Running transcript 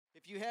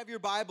If you have your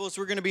Bibles,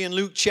 we're going to be in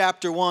Luke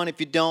chapter 1. If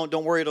you don't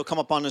worry, it'll come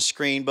up on the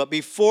screen. But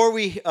before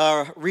we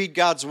read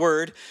God's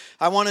Word,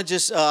 I want to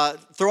just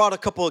throw out a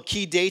couple of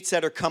key dates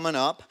that are coming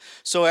up.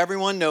 So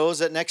everyone knows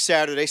that next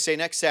Saturday, say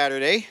next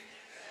Saturday,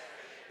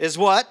 is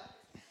what?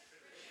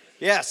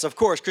 Yes, of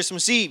course,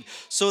 Christmas Eve.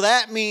 So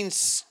that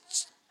means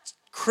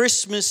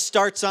Christmas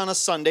starts on a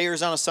Sunday, or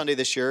is on a Sunday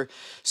this year.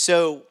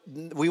 So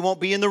we won't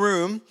be in the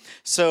room.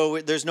 So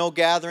there's no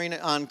gathering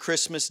on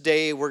Christmas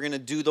Day. We're going to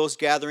do those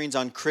gatherings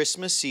on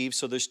Christmas Eve.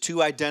 So there's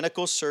two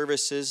identical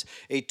services,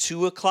 a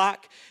 2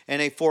 o'clock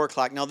and a 4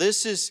 o'clock. Now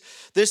this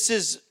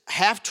is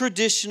half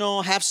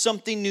traditional, half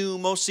something new,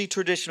 mostly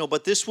traditional,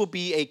 but this will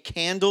be a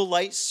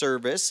candlelight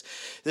service.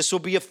 This will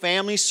be a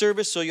family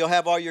service, so you'll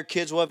have all your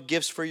kids. We'll have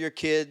gifts for your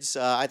kids.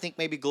 I think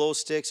maybe glow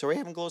sticks. Are we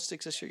having glow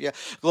sticks this year? Yeah,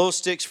 glow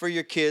sticks for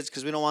your kids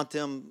because we don't want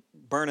them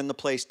burning the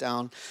place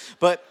down.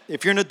 But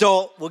if you're an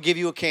adult, we'll give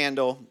you a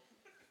candle.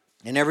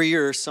 And every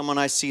year, someone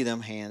I see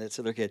them hand it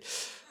to their kid.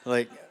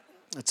 Like,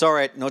 it's all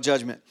right, no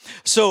judgment.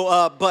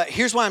 So, but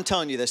here's why I'm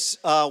telling you this.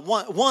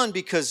 One,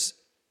 because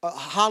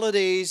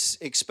holidays,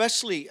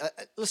 especially,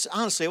 listen,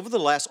 honestly, over the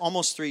last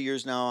almost 3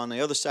 years now on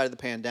the other side of the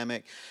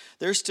pandemic,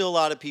 there's still a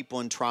lot of people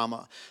in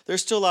trauma.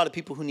 There's still a lot of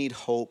people who need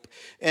hope.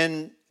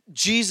 And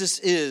Jesus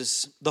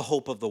is the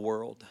hope of the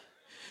world.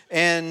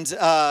 And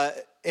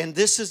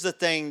this is the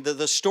thing,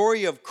 the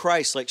story of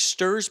Christ like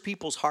stirs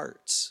people's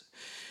hearts.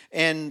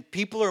 And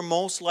people are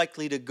most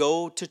likely to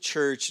go to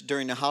church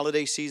during the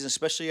holiday season,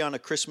 especially on a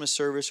Christmas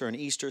service or an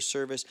Easter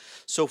service.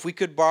 So if we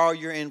could borrow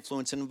your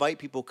influence and invite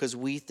people because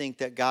we think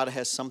that God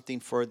has something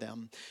for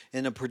them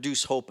and to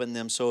produce hope in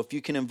them. So if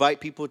you can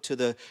invite people to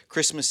the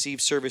Christmas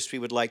Eve service, we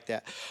would like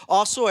that.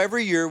 Also,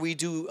 every year we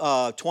do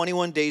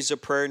 21 days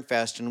of prayer and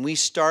fasting. And we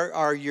start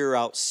our year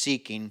out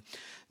seeking.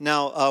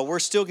 Now, we're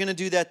still going to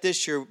do that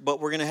this year, but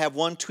we're going to have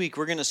one tweak.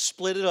 We're going to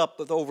split it up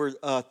with over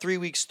 3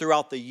 weeks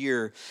throughout the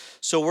year.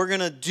 So we're going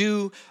to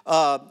do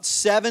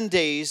 7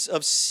 days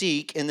of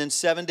Seek, and then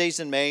 7 days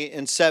in May,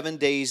 and 7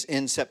 days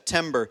in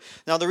September.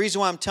 Now, the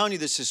reason why I'm telling you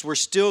this is we're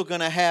still going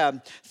to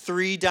have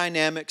 3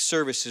 dynamic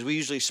services. We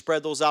usually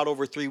spread those out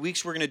over 3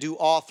 weeks. We're going to do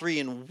all 3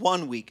 in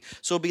 1 week.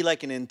 So it'll be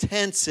like an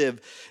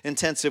intensive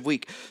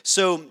week.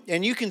 So,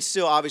 and you can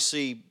still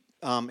obviously...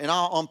 and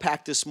I'll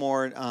unpack this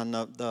more on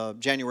the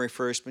January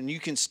 1st, but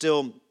you can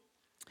still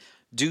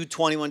do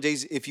 21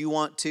 days if you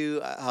want to.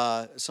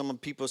 Some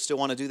people still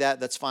want to do that.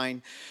 That's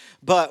fine.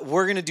 But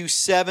we're going to do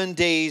 7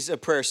 days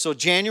of prayer. So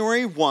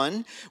January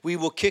 1, we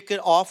will kick it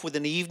off with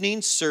an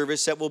evening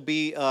service that will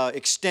be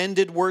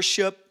extended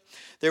worship.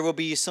 There will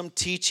be some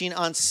teaching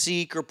on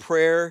Seek or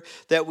prayer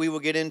that we will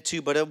get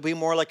into, but it'll be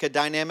more like a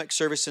dynamic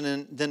service.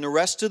 And then the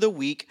rest of the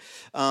week,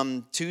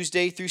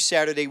 Tuesday through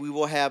Saturday, we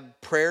will have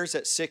prayers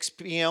at 6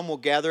 p.m. We'll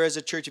gather as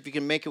a church. If you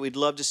can make it, we'd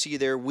love to see you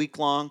there, week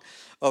long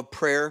of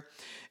prayer.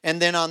 And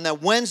then on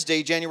that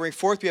Wednesday, January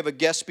 4th, we have a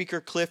guest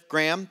speaker, Cliff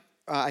Graham.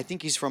 I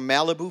think he's from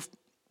Malibu.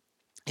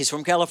 He's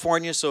from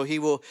California, so he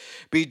will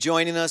be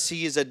joining us.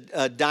 He is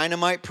a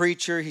dynamite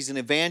preacher. He's an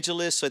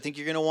evangelist, so I think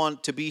you're going to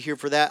want to be here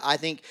for that. I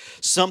think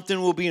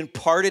something will be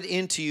imparted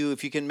into you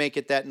if you can make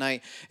it that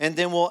night. And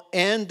then we'll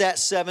end that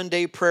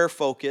 7-day prayer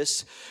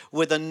focus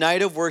with a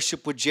night of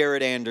worship with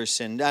Jared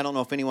Anderson. I don't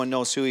know if anyone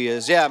knows who he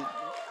is. Yeah.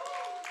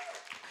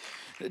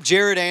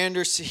 Jared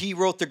Anderson, he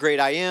wrote The Great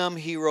I Am.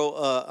 He wrote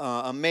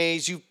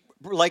Amaze. You've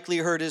likely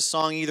heard his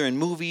song either in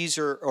movies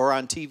or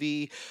on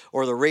TV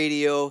or the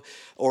radio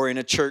or in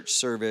a church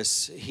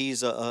service.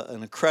 He's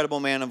an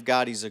incredible man of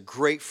God. He's a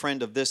great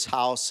friend of this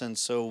house. And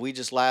so we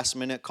just last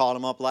minute called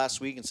him up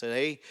last week and said,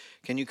 hey,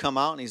 can you come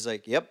out? And he's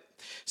like, yep.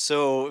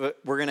 So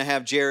we're going to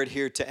have Jared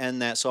here to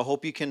end that. So I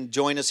hope you can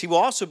join us. He will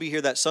also be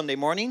here that Sunday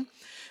morning,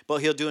 but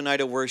he'll do a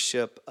night of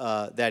worship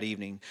that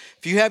evening.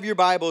 If you have your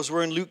Bibles,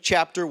 we're in Luke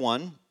chapter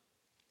 1.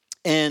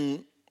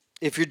 And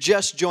if you're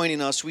just joining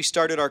us, we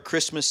started our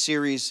Christmas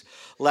series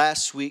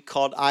last week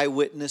called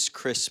Eyewitness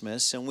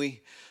Christmas. And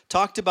we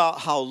talked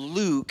about how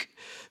Luke,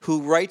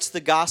 who writes the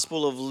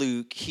Gospel of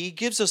Luke, he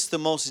gives us the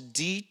most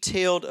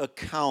detailed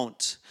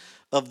account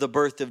of the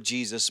birth of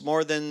Jesus.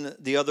 More than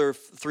the other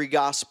 3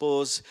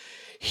 Gospels,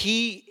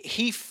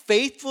 he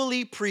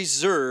faithfully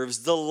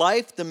preserves the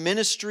life, the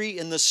ministry,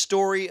 and the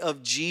story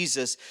of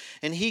Jesus.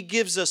 And he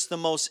gives us the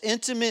most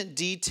intimate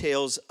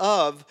details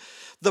of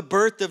the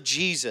birth of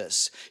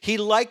Jesus. He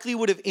likely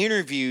would have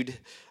interviewed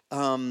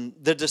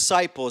the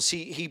disciples.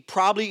 He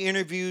probably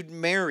interviewed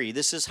Mary.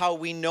 This is how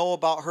we know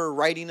about her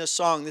writing a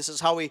song. This is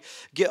how we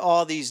get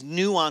all these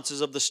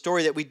nuances of the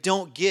story that we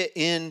don't get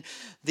in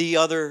the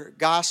other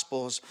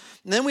Gospels.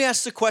 And then we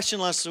asked the question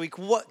last week,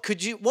 what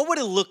would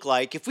it look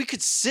like if we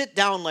could sit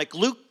down like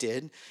Luke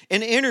did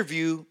and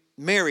interview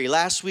Mary?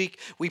 Last week,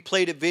 we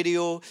played a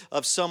video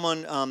of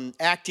someone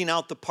acting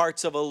out the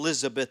parts of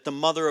Elizabeth, the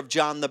mother of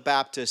John the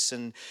Baptist,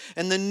 and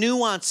the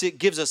nuance it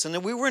gives us. And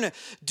then we were going to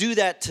do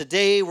that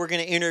today. We're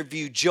going to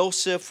interview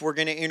Joseph. We're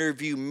going to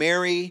interview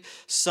Mary.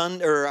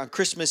 On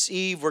Christmas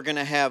Eve, we're going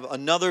to have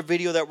another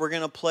video that we're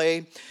going to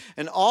play.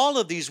 And all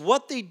of these,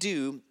 what they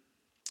do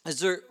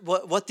is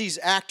what these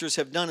actors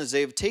have done is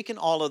they've taken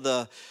all of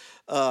the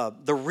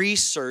the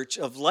research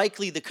of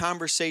likely the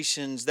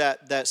conversations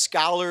that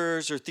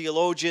scholars or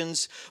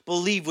theologians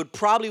believe would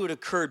have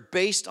occurred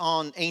based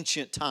on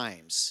ancient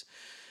times.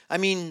 I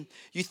mean,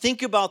 you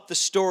think about the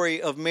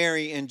story of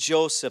Mary and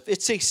Joseph,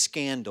 it's a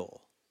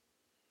scandal.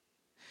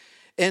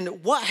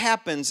 And what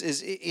happens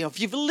is, if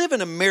you live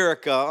in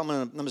America,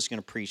 I'm just going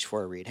to preach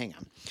before I read. Hang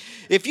on.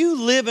 If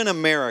you live in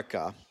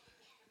America,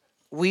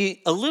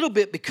 we a little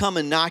bit become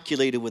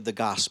inoculated with the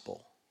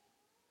gospel.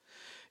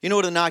 You know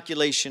what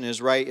inoculation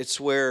is, right? It's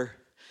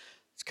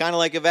kind of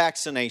like a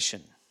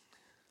vaccination.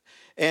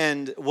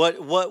 And what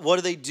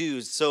do they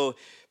do? So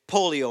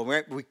polio,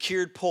 right? We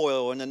cured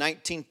polio in the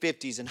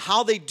 1950s. And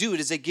how they do it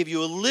is they give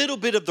you a little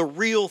bit of the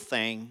real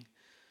thing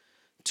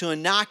to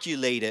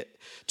inoculate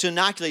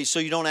so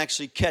you don't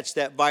actually catch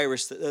that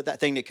virus,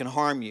 that thing that can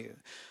harm you.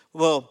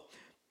 Well,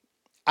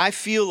 I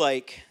feel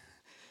like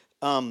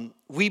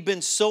we've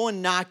been so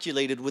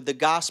inoculated with the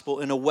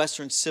gospel in a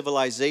Western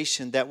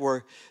civilization that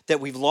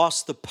we've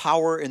lost the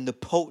power and the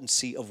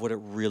potency of what it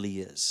really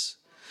is.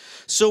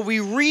 So we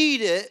read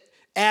it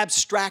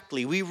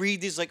abstractly. We read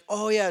these like,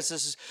 oh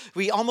yes,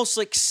 we almost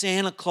like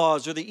Santa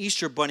Claus or the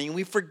Easter Bunny, and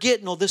we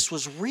forget, no, this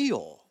was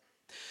real.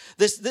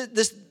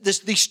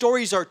 These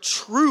stories are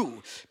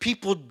true.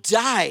 People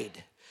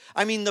died.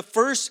 I mean, the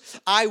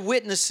first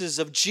eyewitnesses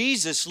of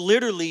Jesus,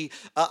 literally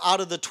out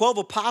of the 12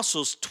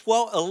 apostles,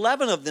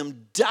 11 of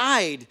them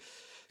died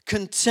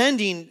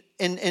contending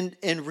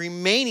and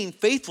remaining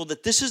faithful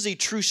that this is a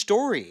true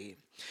story.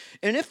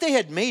 And if they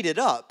had made it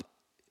up,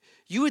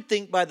 you would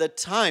think by the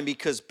time,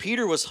 because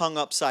Peter was hung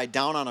upside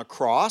down on a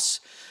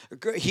cross,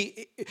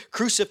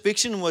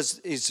 crucifixion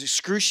is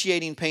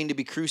excruciating pain to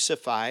be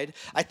crucified.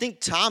 I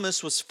think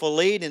Thomas was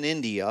filleted in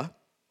India,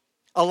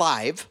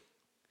 alive.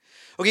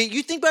 Okay,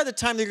 you think by the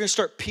time they're going to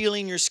start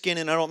peeling your skin,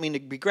 and I don't mean to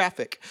be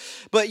graphic,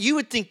 but you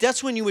would think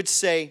that's when you would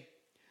say,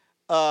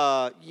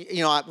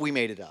 we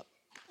made it up.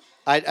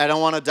 I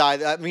don't want to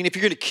die. I mean, if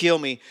you're going to kill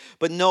me.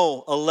 But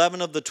no, 11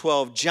 of the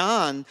 12.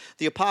 John,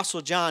 the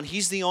Apostle John,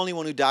 he's the only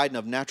one who died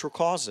of natural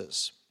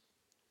causes.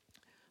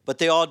 But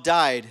they all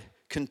died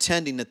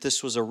contending that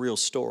this was a real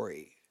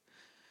story.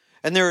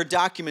 And there are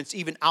documents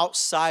even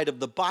outside of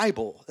the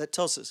Bible that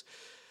tells us.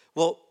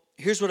 Well,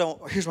 here's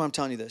why I'm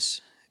telling you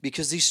this.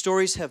 Because these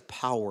stories have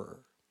power.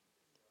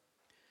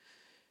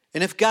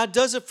 And if God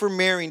does it for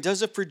Mary and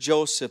does it for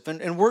Joseph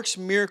and works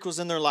miracles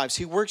in their lives,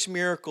 he works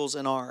miracles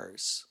in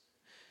ours.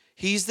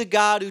 He's the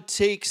God who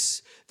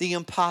takes the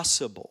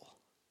impossible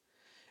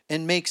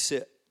and makes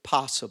it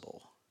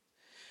possible.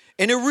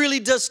 And it really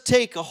does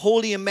take a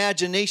holy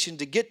imagination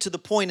to get to the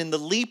point in the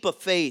leap of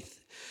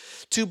faith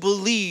to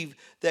believe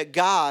that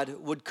God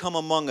would come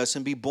among us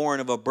and be born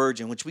of a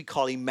virgin, which we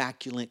call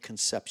immaculate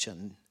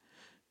conception.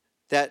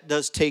 That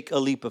does take a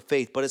leap of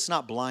faith, but it's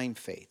not blind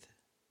faith,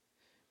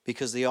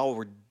 because they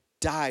all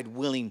died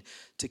willing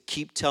to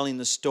keep telling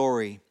the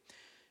story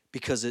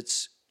because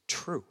it's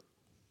true.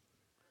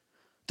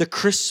 The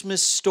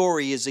Christmas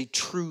story is a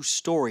true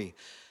story.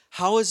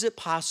 How is it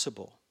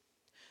possible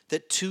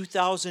that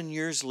 2,000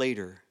 years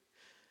later,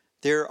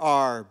 there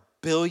are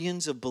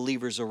billions of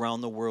believers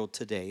around the world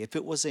today? If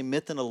it was a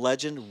myth and a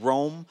legend,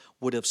 Rome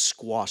would have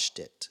squashed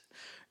it.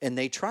 And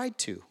they tried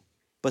to,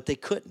 but they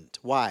couldn't.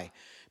 Why?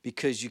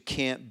 Because you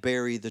can't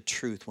bury the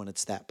truth when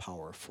it's that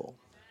powerful.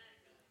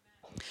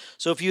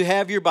 So if you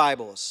have your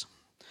Bibles,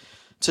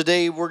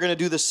 today we're going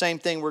to do the same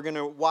thing. We're going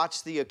to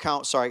watch the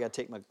account. Sorry, I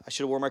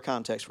should have worn my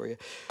contacts for you.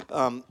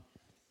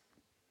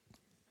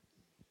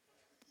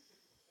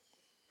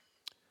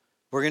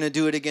 We're going to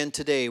do it again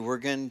today. We're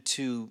going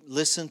to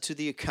listen to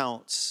the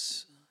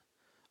accounts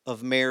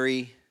of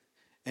Mary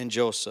and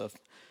Joseph.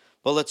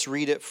 But let's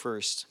read it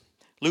first.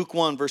 Luke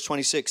 1, verse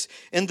 26.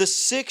 In the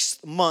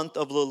 6th month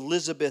of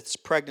Elizabeth's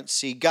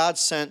pregnancy, God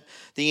sent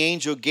the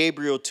angel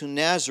Gabriel to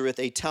Nazareth,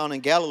 a town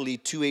in Galilee,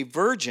 to a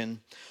virgin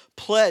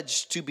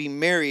pledged to be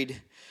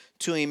married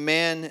to a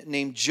man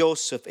named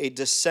Joseph, a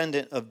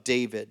descendant of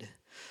David.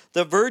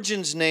 The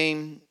virgin's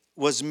name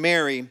was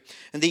Mary,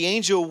 and the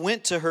angel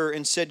went to her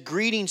and said,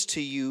 "Greetings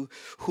to you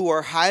who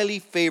are highly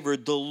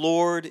favored. The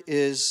Lord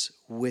is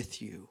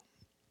with you."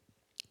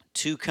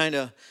 Two kind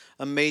of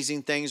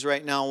amazing things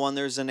right now. One,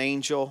 there's an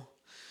angel,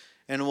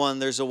 and one,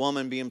 there's a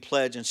woman being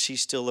pledged, and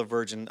she's still a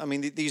virgin. I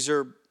mean, these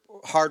are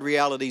hard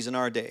realities in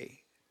our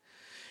day.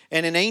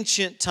 And in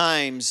ancient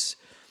times,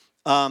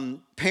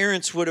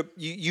 parents would have,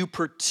 you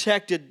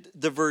protected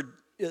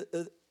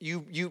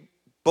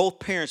both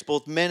parents,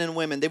 both men and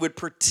women, they would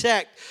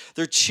protect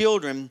their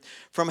children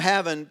from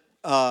having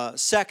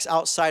sex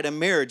outside of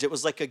marriage. It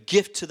was like a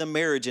gift to the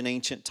marriage in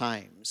ancient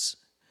times.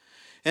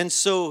 And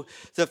so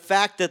the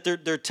fact that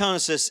they're telling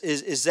us this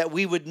is that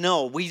we would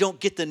know. We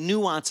don't get the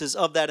nuances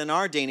of that in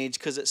our day and age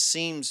because it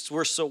seems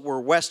we're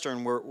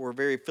Western, we're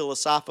very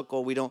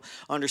philosophical, we don't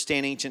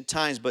understand ancient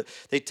times. But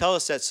they tell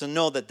us that to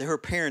know that her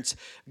parents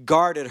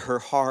guarded her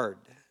hard,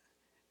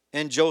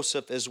 and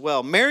Joseph as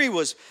well. Mary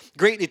was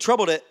greatly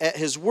troubled at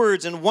his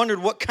words and wondered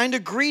what kind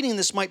of greeting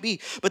this might be.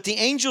 But the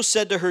angel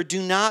said to her,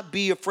 "Do not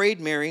be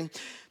afraid, Mary.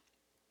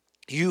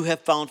 you have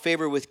found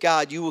favor with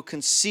God. You will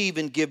conceive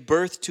and give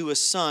birth to a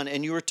son,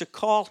 and you are to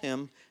call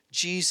him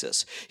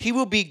Jesus. He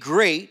will be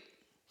great,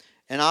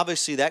 and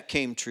obviously that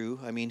came true.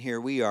 I mean, here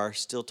we are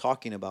still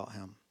talking about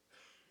him.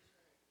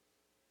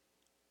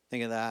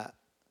 Think of that.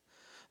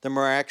 The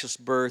miraculous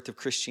birth of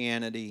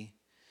Christianity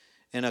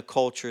in a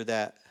culture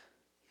that,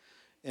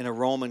 in a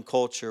Roman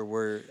culture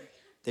where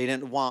they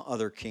didn't want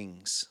other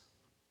kings.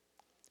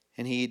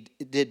 And he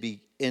did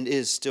be and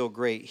is still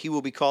great. He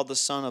will be called the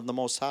Son of the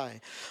Most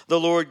High. The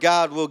Lord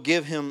God will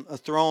give him a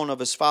throne of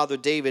his father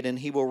David, and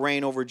he will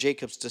reign over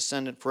Jacob's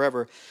descendant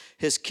forever.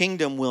 His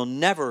kingdom will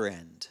never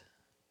end.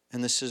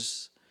 And this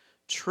is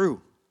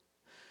true,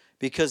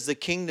 because the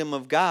kingdom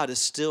of God is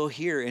still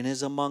here and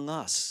is among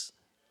us.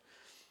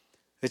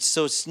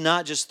 It's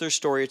not just their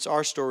story, it's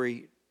our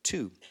story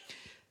too.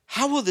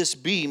 How will this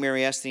be,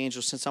 Mary asked the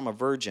angel, since I'm a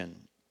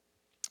virgin?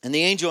 And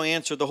the angel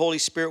answered, the Holy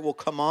Spirit will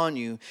come on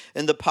you,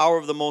 and the power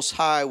of the Most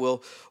High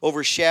will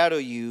overshadow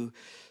you.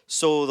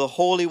 So the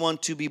Holy One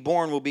to be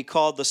born will be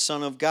called the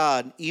Son of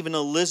God. Even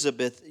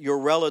Elizabeth, your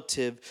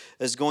relative,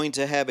 is going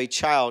to have a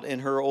child in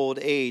her old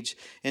age.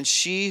 And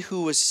she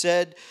who was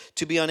said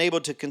to be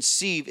unable to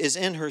conceive is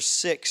in her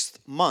 6th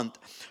month.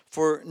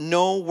 For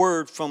no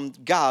word from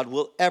God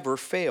will ever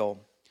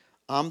fail.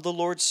 I'm the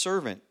Lord's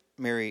servant,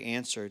 Mary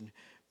answered.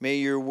 May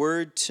your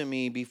word to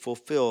me be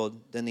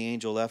fulfilled. Then the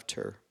angel left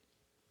her.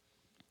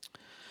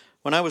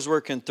 When I was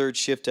working third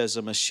shift as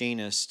a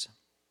machinist,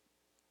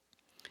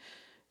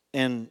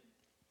 and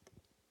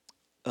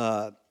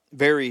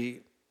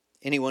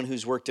anyone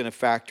who's worked in a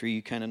factory,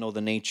 you kind of know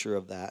the nature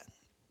of that.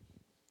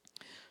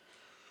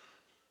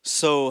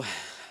 So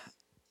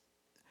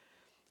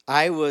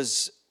I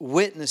was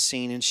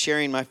witnessing and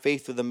sharing my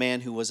faith with a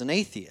man who was an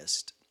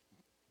atheist.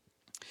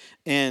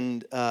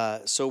 And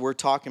so we're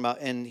talking about,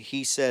 and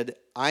he said,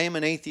 I am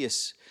an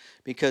atheist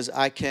because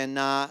I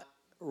cannot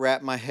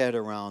wrap my head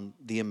around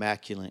the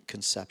Immaculate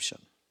Conception,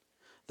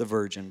 the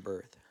virgin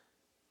birth.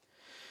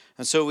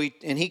 And so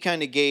he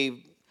kind of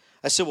gave,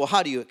 I said, well,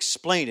 how do you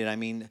explain it? I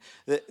mean,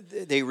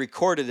 they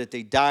recorded that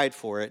they died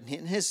for it.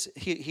 And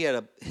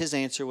his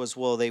answer was,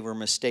 well, they were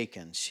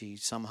mistaken. She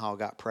somehow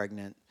got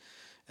pregnant,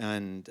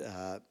 and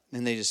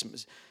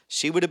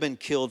she would have been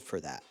killed for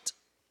that.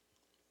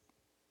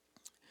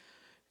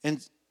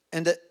 And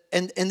then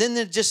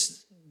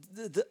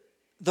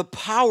the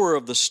power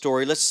of the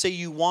story, let's say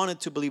you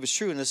wanted to believe it's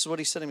true. And this is what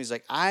he said to me. He's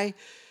like, I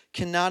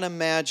cannot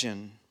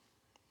imagine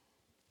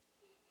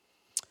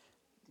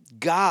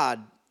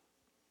God.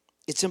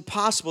 It's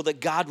impossible that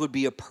God would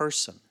be a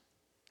person.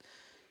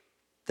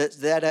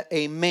 That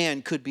a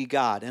man could be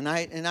God. And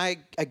I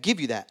give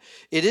you that.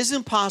 It is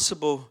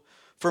impossible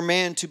for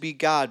man to be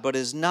God, but it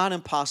is not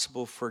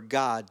impossible for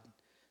God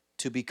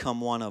to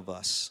become one of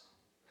us.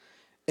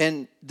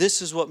 And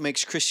this is what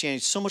makes Christianity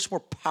so much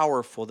more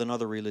powerful than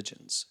other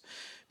religions.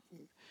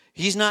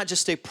 He's not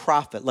just a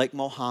prophet like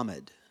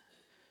Muhammad.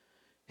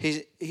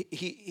 He's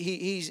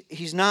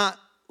not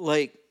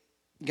like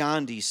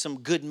Gandhi, some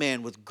good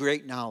man with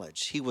great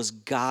knowledge. He was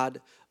God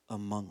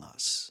among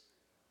us.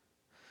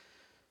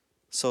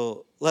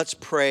 So let's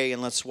pray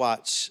and let's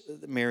watch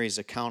Mary's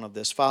account of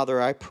this.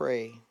 Father, I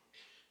pray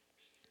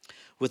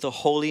with a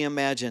holy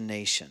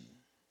imagination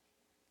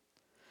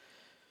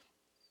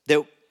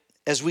that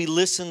as we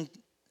listen,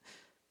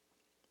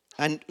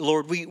 and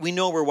Lord, we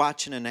know we're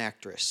watching an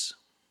actress,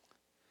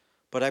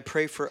 but I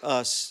pray for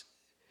us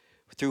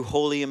through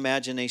holy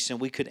imagination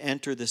we could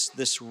enter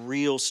this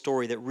real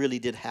story that really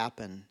did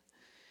happen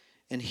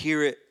and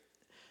hear it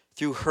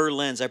through her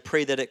lens. I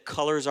pray that it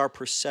colors our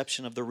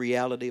perception of the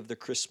reality of the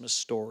Christmas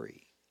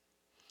story.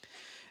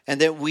 And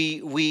that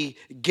we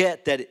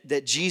get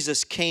that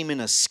Jesus came in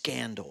a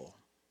scandal.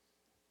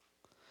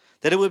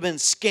 That it would have been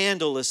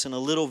scandalous in a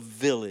little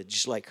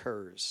village like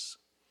hers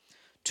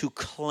to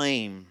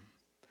claim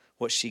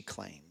what she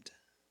claimed.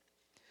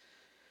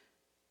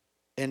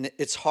 And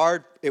it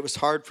was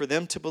hard for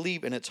them to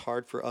believe, and it's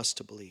hard for us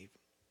to believe.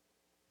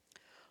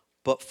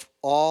 But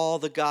all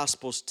the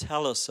Gospels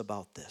tell us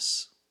about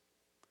this.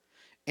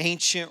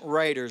 Ancient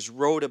writers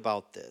wrote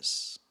about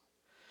this.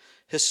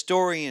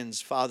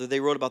 Historians, Father,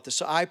 they wrote about this.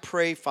 So I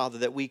pray, Father,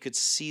 that we could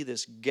see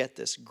this, get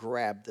this,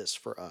 grab this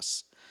for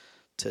us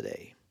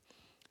today.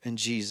 In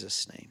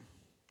Jesus' name,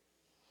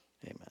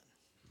 amen.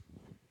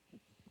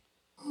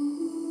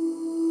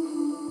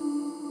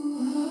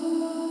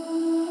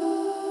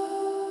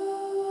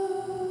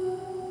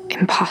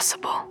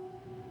 Impossible.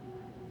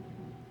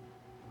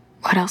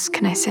 What else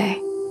can I say?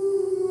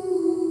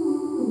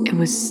 It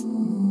was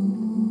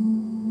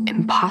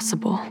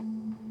impossible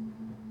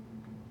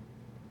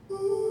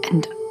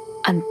and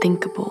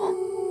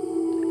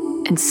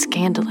unthinkable and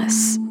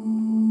scandalous.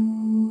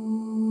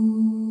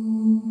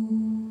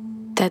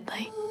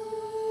 Deadly.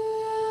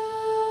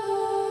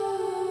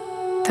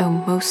 Though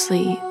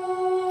mostly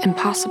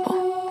impossible.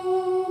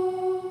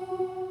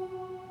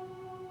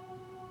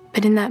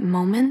 But in that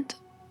moment,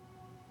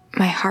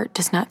 my heart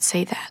does not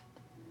say that.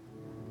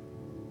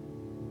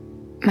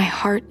 My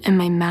heart and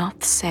my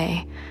mouth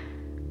say,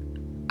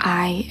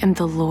 I am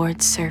the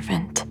Lord's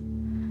servant.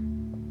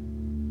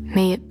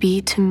 May it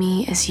be to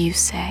me as you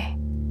say.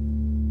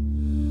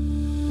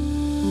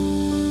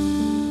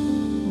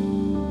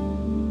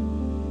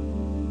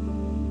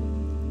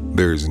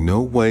 There is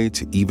no way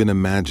to even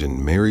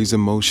imagine Mary's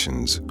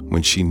emotions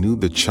when she knew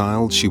the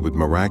child she would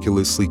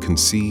miraculously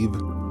conceive,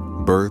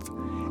 birth,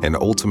 and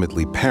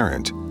ultimately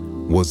parent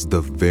was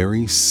the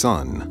very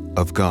Son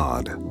of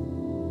God.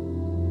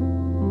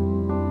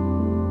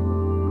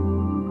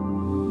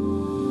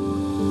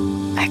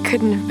 I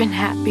couldn't have been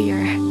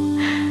happier.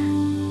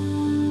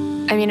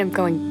 I'm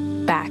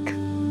going back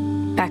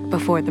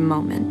before the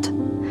moment.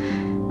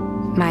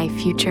 My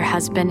future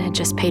husband had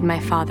just paid my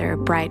father a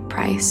bride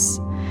price.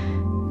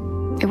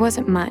 It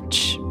wasn't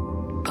much.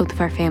 Both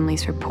of our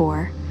families were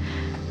poor.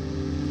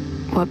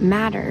 What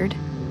mattered,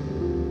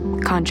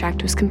 the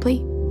contract was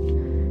complete.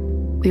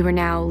 We were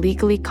now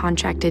legally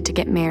contracted to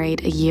get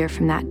married a year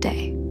from that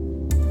day.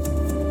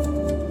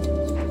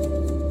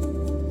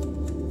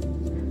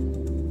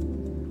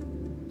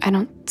 I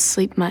don't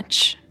sleep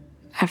much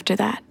after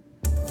that.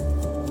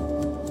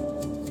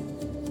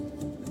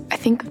 I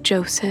think of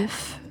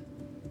Joseph,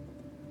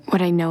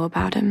 what I know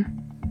about him.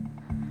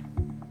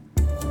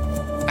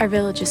 Our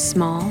village is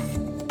small.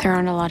 There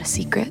aren't a lot of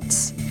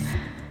secrets.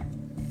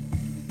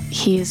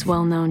 He is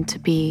well known to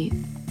be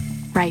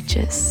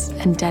righteous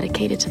and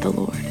dedicated to the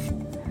Lord.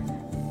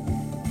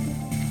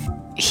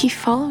 He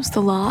follows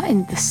the law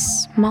in the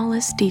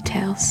smallest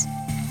details.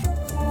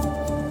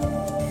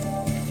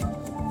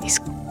 He's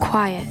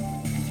quiet,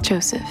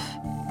 Joseph.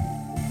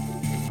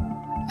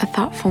 A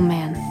thoughtful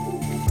man.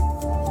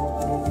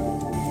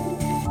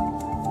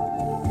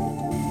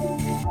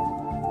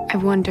 I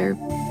wonder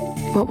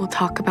what we'll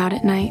talk about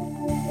at night.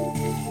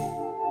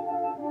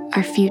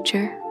 Our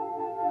future.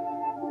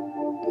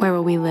 Where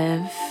will we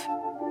live?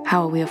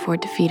 How will we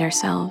afford to feed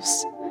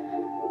ourselves?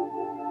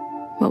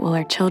 What will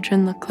our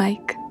children look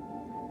like?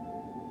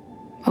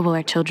 What will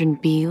our children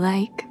be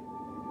like?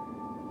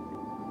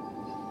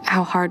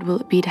 How hard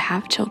will it be to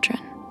have children?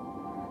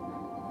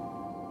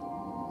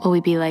 Will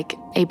we be like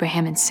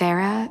Abraham and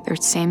Sarah, or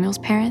Samuel's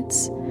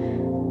parents?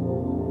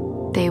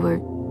 They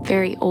were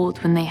very old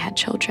when they had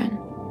children.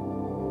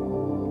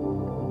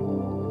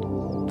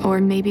 Or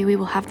maybe we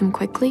will have them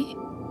quickly.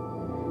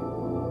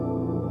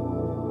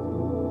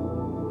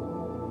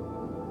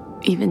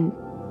 Even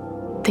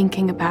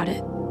thinking about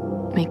it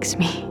makes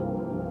me...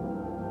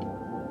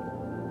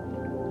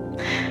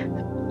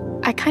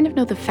 I kind of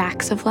know the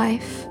facts of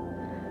life.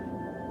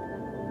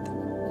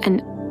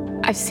 And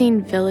I've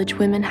seen village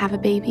women have a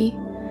baby,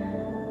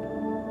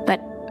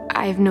 but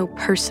I have no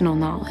personal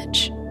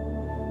knowledge.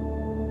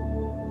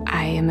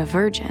 I am a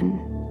virgin.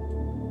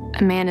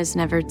 A man has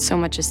never so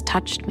much as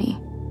touched me.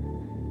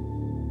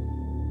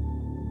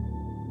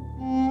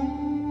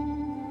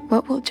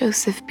 What will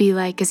Joseph be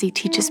like as he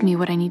teaches me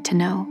what I need to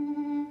know?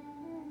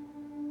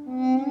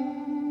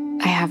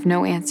 I have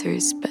no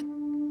answers, but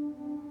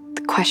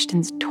the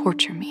questions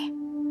torture me.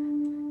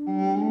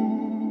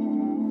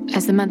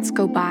 As the months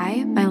go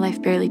by, my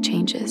life barely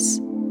changes.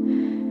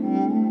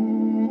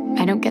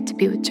 I don't get to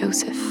be with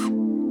Joseph.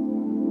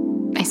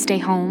 I stay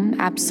home,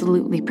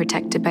 absolutely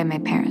protected by my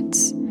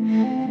parents.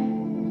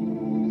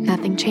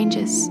 Nothing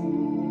changes.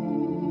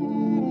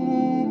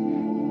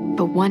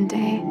 But one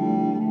day,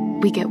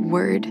 we get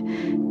word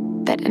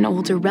that an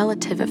older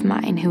relative of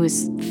mine who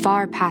is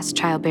far past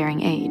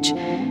childbearing age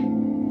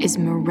is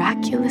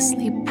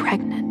miraculously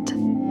pregnant.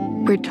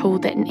 We're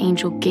told that an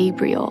angel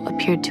Gabriel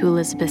appeared to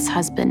Elizabeth's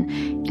husband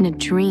in a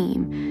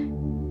dream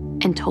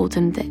and told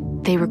him that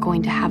they were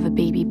going to have a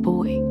baby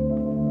boy.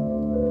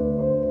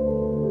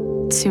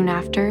 Soon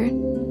after,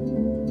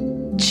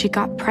 she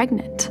got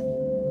pregnant.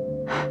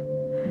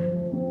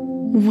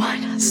 What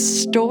a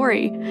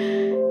story.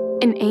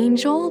 An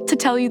angel to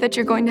tell you that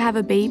you're going to have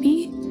a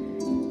baby?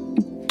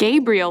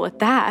 Gabriel at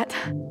that.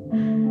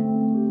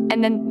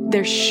 And then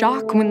there's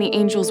shock when the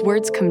angel's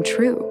words come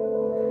true.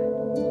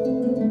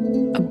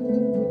 A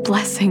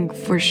blessing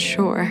for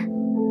sure.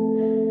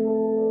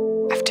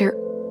 After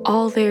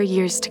all their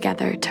years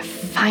together to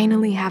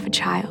finally have a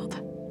child.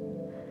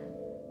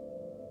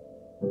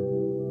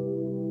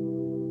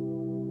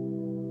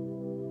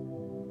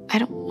 I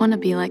don't want to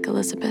be like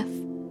Elizabeth.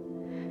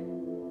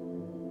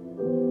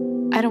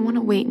 I don't want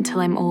to wait until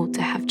I'm old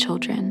to have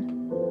children.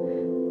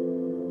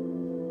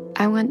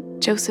 I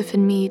want Joseph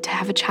and me to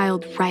have a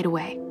child right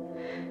away.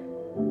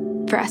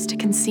 For us to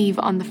conceive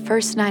on the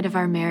first night of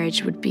our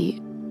marriage would be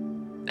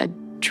a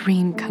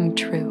dream come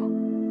true.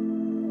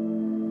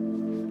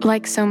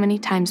 Like so many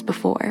times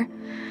before,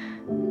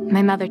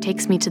 my mother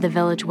takes me to the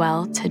village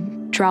well to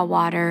draw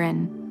water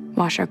and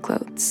wash our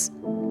clothes.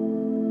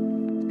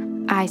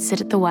 I sit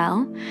at the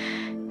well.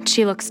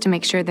 She looks to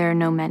make sure there are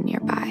no men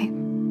nearby.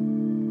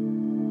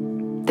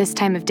 This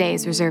time of day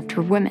is reserved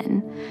for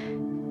women,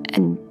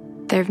 and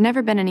there have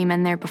never been any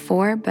men there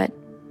before, but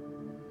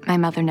my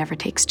mother never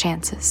takes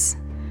chances.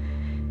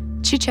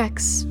 She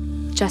checks,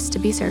 just to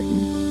be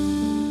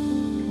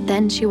certain.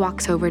 Then she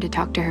walks over to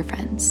talk to her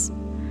friends,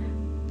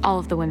 all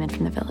of the women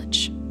from the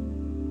village.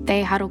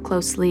 They huddle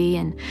closely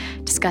and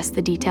discuss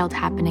the detailed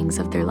happenings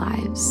of their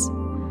lives.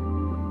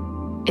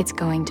 It's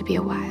going to be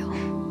a while.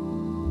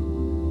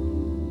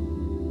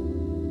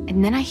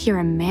 And then I hear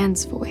a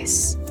man's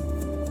voice.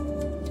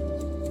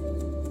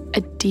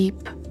 A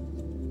deep,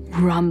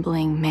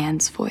 rumbling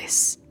man's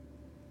voice.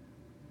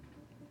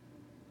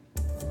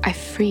 I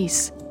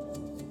freeze,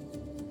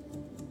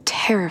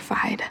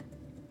 terrified.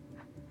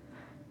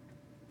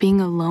 Being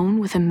alone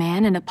with a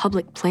man in a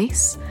public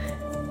place?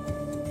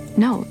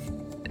 No,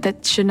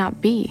 that should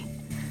not be.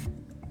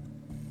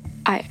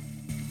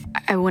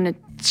 I want to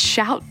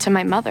shout to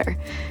my mother.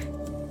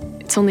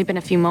 It's only been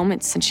a few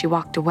moments since she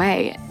walked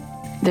away.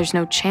 There's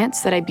no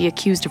chance that I'd be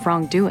accused of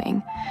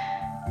wrongdoing.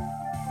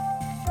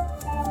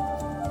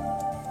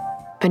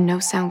 But no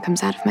sound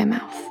comes out of my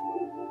mouth.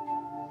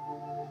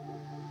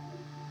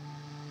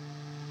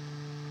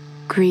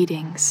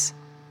 Greetings,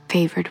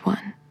 favored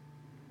one.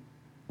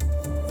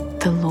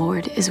 The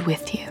Lord is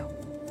with you.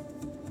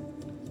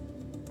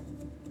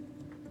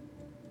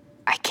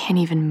 I can't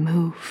even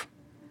move.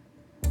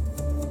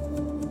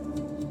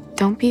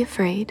 Don't be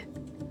afraid.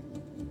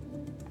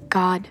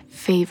 God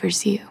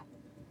favors you.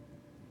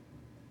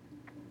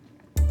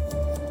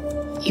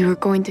 You are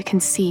going to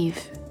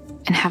conceive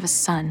and have a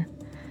son,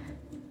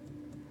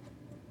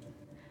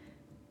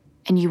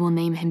 and you will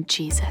name him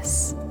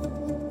Jesus.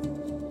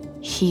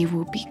 He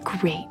will be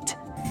great,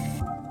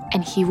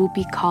 and he will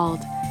be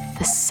called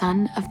the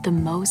Son of the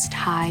Most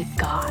High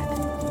God.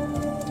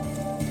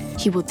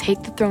 He will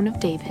take the throne of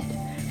David,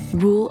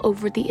 rule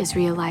over the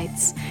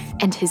Israelites,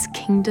 and his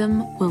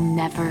kingdom will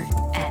never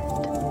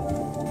end.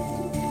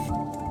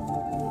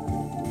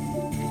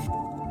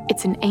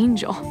 It's an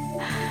angel.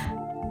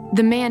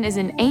 The man is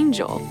an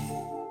angel.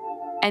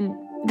 And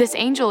this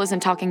angel isn't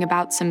talking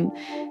about some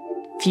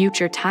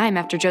future time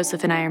after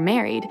Joseph and I are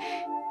married.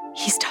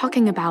 He's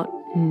talking about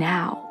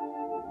now.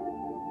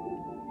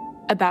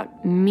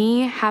 About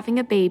me having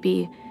a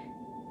baby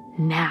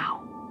now.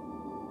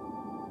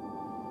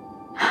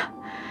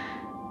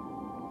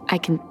 I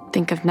can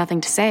think of nothing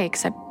to say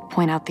except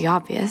point out the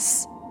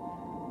obvious.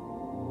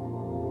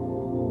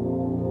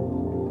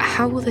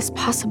 How will this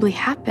possibly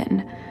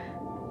happen?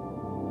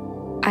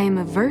 I am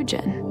a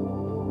virgin.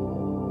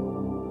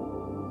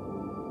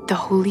 The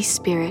Holy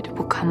Spirit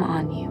will come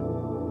on you.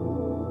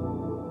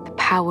 The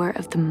power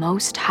of the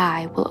Most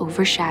High will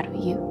overshadow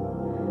you.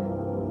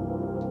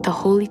 The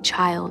Holy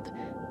Child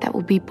that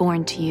will be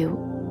born to you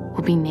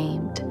will be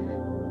named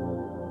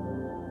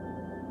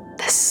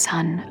the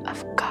Son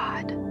of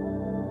God.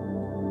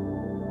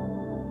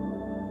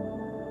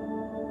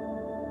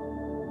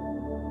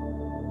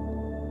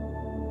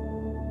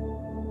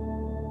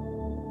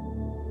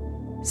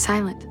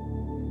 Silent.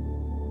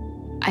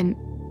 I'm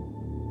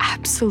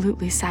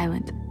absolutely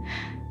silent.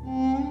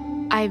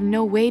 I have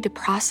no way to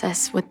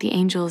process what the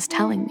angel is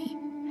telling me.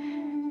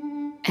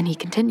 And he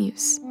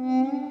continues.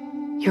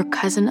 Your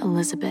cousin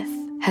Elizabeth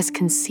has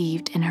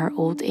conceived in her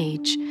old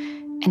age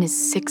and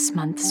is 6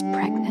 months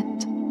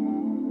pregnant.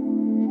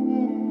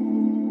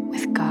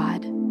 With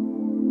God,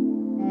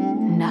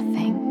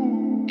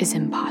 nothing is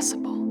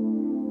impossible.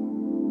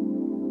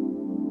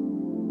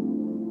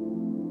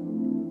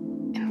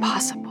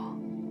 Impossible.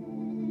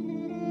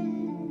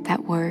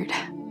 That word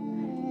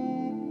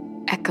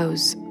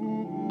echoes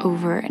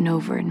over and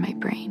over in my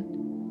brain.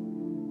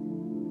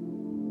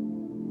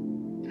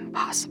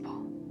 Impossible.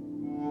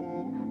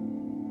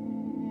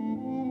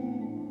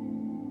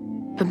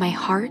 But my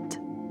heart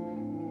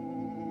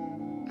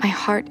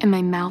and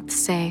my mouth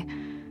say,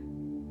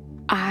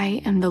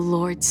 I am the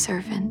Lord's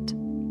servant.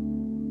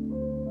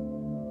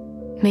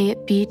 May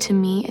it be to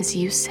me as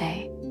you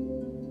say.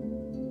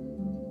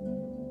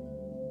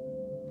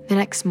 The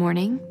next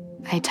morning,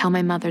 I tell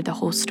my mother the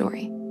whole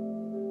story.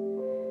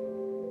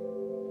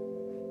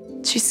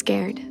 She's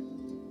scared.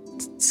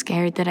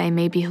 Scared that I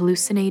may be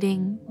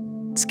hallucinating.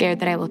 Scared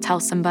that I will tell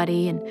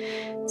somebody and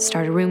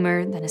start a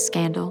rumor, then a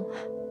scandal.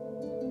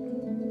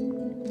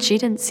 She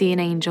didn't see an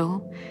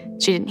angel.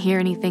 She didn't hear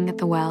anything at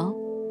the well.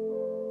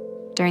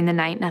 During the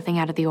night, nothing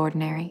out of the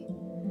ordinary.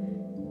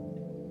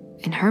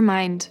 In her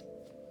mind,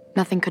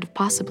 nothing could have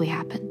possibly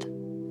happened.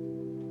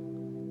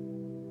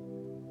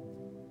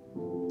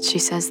 She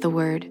says the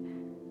word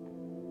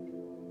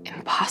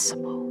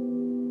impossible.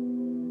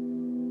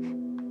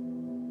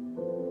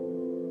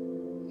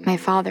 My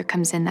father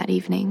comes in that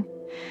evening.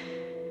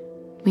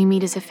 We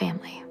meet as a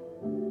family.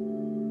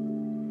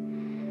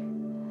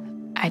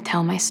 I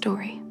tell my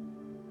story.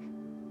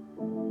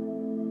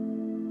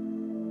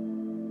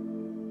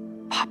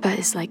 Papa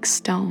is like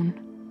stone.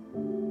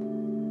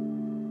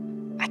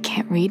 I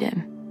can't read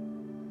him.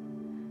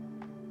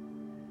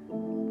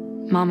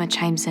 Mama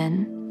chimes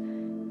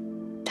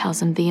in,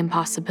 tells him the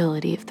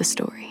impossibility of the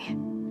story.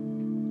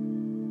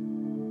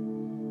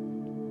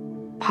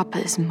 Papa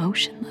is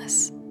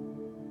motionless.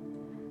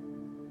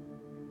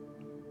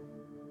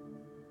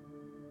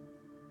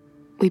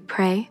 We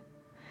pray.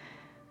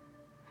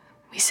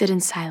 We sit in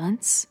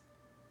silence.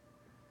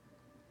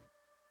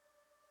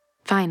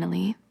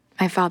 Finally,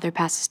 my father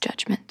passes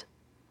judgment.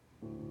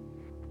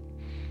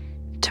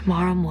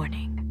 Tomorrow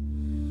morning,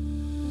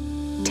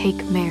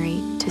 take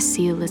Mary to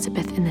see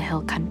Elizabeth in the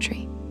hill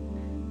country.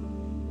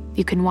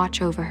 You can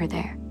watch over her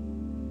there.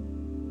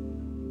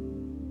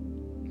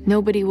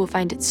 Nobody will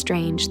find it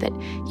strange that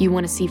you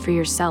want to see for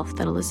yourself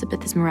that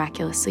Elizabeth is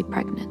miraculously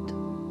pregnant.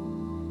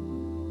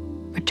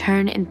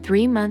 Return in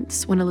 3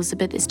 months when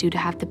Elizabeth is due to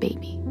have the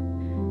baby.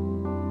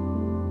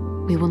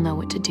 We will know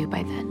what to do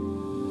by then.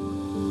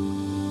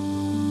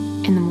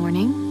 In the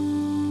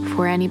morning,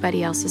 before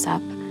anybody else is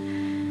up,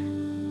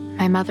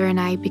 my mother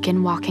and I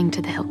begin walking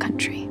to the hill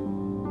country.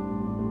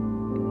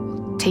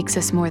 It takes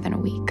us more than a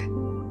week.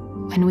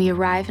 When we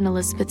arrive in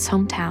Elizabeth's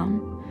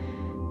hometown,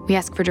 we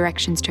ask for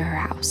directions to her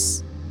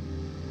house.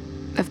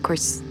 Of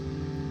course,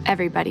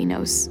 everybody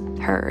knows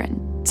her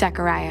and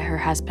Zechariah, her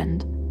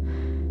husband.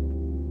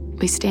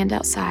 We stand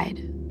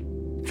outside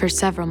for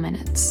several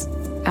minutes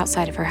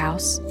outside of her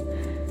house,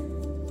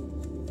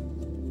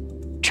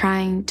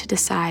 trying to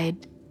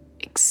decide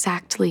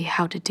exactly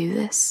how to do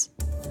this.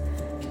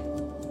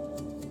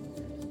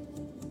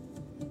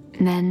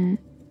 And then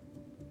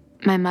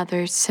my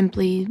mother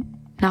simply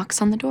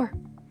knocks on the door.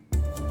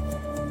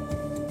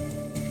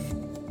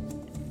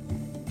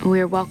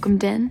 We're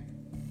welcomed in,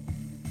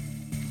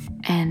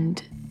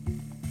 and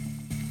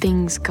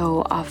things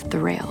go off the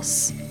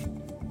rails.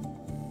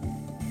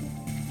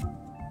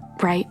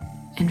 Right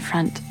in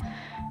front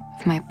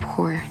of my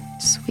poor,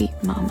 sweet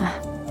mama.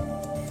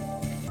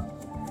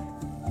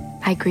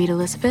 I greet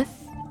Elizabeth.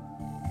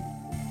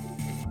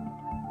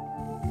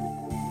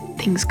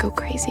 Things go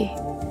crazy.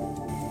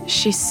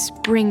 She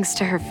springs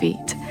to her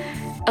feet.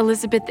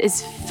 Elizabeth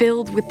is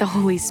filled with the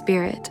Holy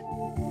Spirit.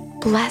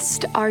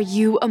 Blessed are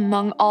you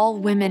among all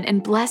women,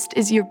 and blessed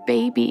is your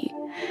baby.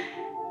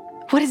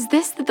 What is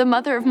this that the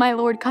mother of my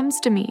Lord comes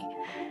to me?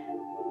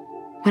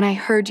 When I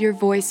heard your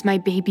voice, my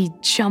baby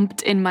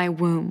jumped in my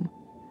womb.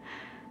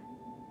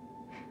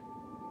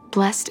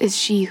 Blessed is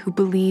she who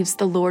believes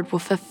the Lord will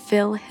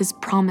fulfill his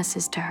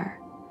promises to her.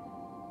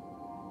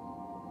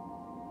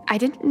 I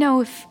didn't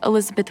know if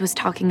Elizabeth was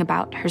talking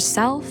about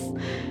herself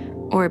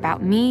or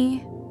about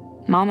me,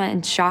 Mama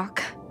in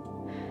shock.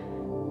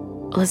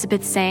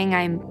 Elizabeth saying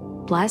I'm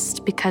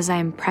blessed because I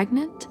am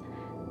pregnant.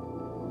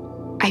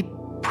 I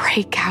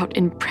break out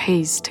in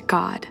praise to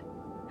God.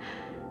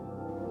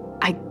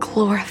 I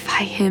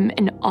glorify him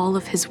in all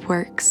of his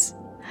works.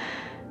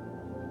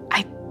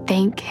 I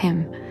thank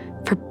him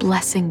for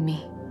blessing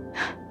me.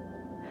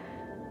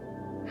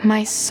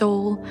 My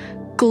soul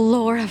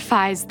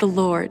glorifies the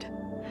Lord.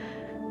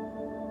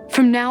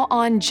 From now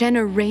on,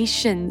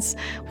 generations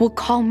will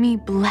call me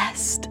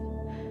blessed.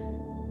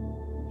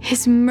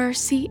 His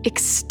mercy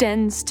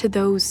extends to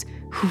those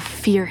who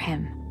fear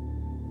him.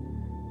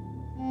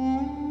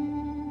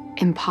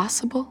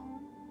 Impossible?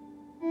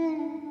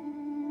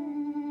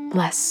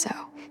 Less so.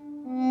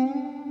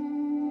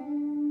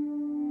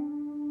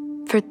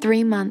 For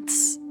 3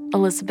 months,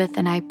 Elizabeth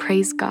and I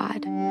praise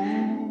God.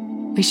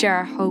 We share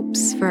our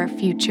hopes for our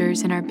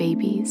futures and our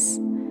babies.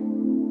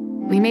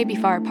 We may be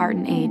far apart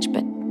in age,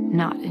 but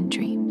not in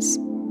dreams.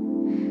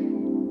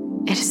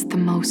 It is the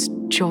most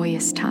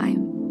joyous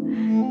time.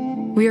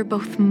 We are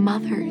both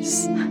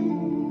mothers.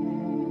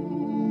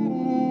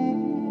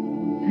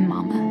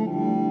 Mama.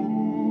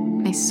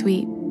 My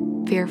sweet,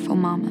 fearful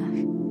mama.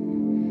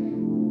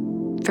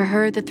 For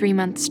her, the 3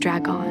 months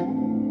drag on.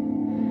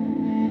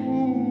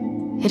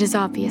 It is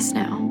obvious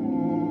now.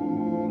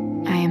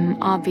 I am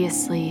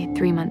obviously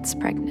 3 months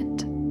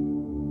pregnant.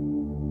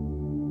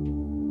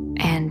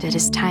 And it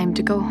is time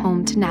to go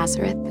home to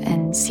Nazareth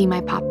and see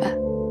my papa.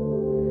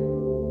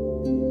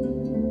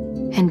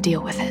 And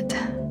deal with it.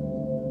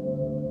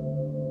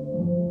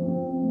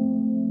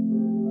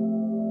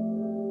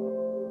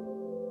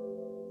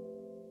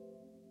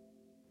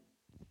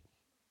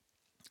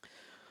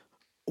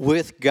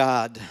 With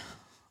God,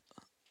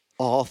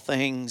 all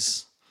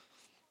things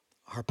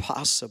are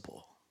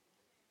possible.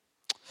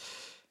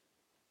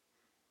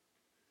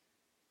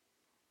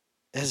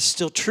 That is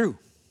still true.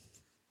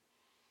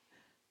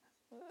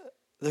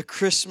 The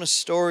Christmas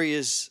story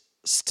is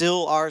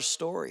still our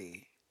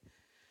story.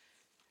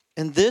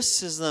 And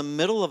this is in the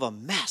middle of a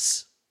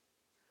mess.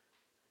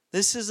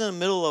 This is in the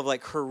middle of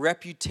like her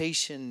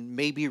reputation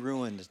may be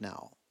ruined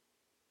now.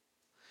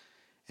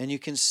 And you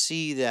can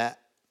see that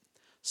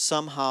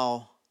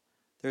somehow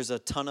there's a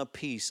ton of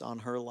peace on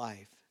her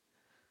life.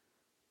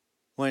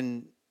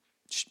 When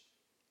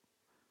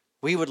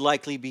we would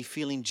likely be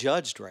feeling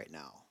judged right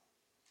now.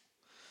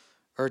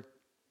 Or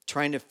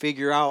trying to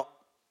figure out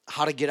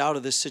how to get out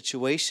of this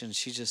situation.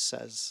 She just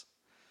says,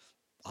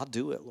 I'll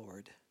do it,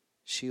 Lord.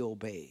 She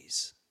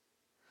obeys.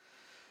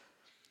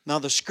 Now,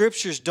 the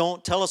scriptures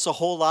don't tell us a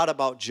whole lot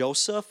about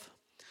Joseph.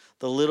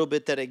 The little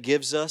bit that it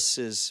gives us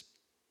is,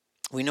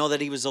 we know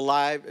that he was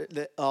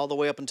alive all the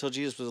way up until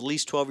Jesus was at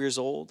least 12 years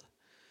old.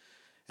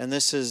 And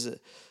this is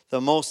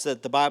the most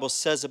that the Bible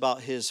says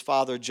about his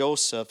father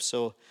Joseph.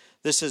 So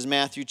this is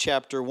Matthew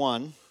chapter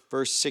 1,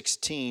 verse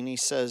 16. He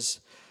says,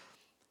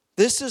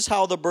 this is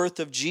how the birth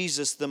of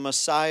Jesus, the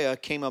Messiah,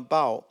 came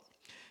about.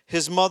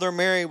 His mother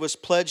Mary was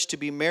pledged to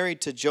be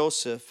married to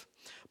Joseph,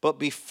 but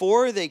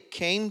before they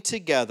came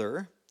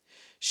together,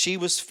 she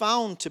was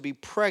found to be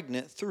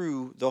pregnant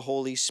through the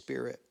Holy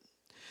Spirit.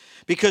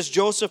 Because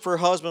Joseph, her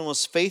husband,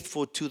 was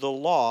faithful to the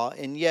law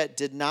and yet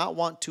did not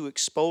want to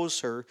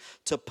expose her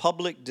to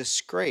public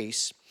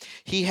disgrace,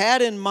 he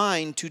had in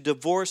mind to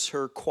divorce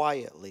her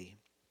quietly.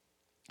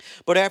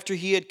 But after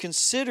he had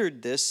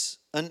considered this,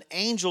 an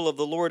angel of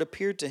the Lord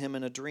appeared to him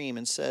in a dream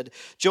and said,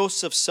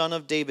 Joseph, son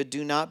of David,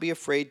 do not be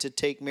afraid to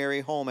take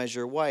Mary home as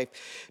your wife,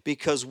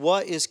 because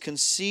what is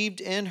conceived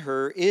in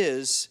her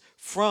is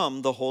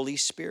from the Holy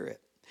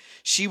Spirit.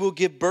 She will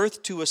give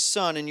birth to a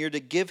son, and you're to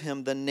give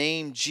him the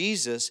name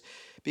Jesus,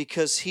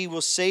 because he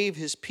will save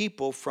his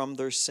people from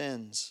their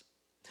sins.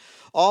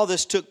 All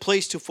this took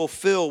place to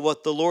fulfill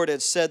what the Lord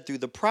had said through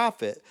the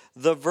prophet.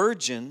 The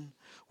virgin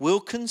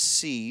will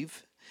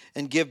conceive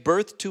and give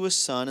birth to a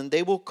son, and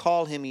they will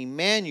call him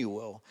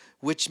Emmanuel,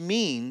 which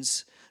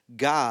means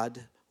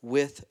God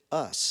with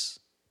us.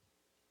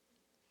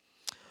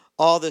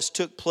 All this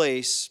took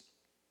place,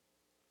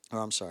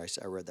 I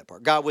read that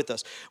part. God with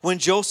us. When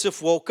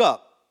Joseph woke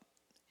up,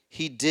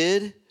 he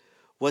did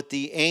what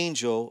the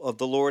angel of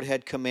the Lord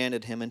had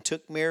commanded him and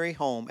took Mary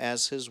home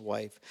as his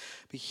wife.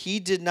 But he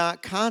did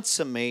not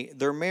consummate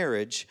their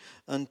marriage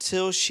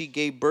until she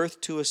gave birth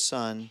to a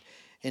son,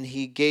 and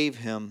he gave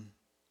him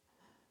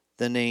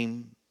the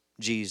name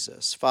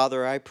Jesus.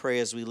 Father, I pray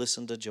as we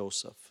listen to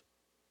Joseph,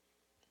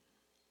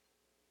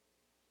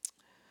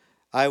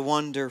 I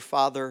wonder,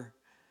 Father,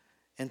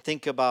 and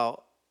think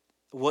about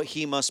what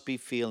he must be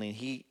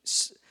feeling.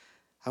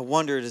 I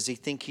wonder, does he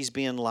think he's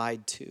being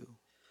lied to?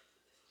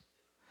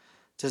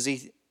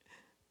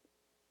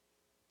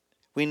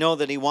 We know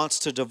that he wants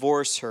to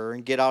divorce her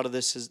and get out of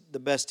this as the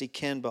best he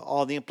can, but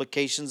all the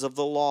implications of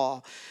the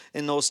law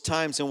in those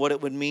times and what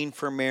it would mean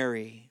for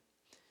Mary.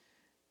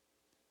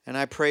 And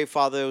I pray,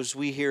 Father, as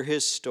we hear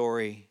his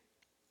story,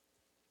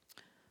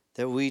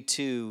 that we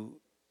too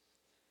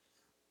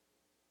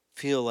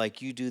feel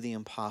like you do the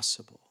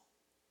impossible.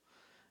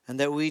 And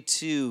that we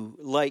too,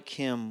 like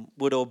him,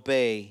 would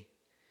obey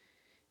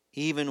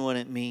even when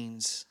it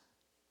means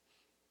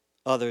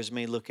others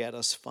may look at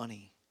us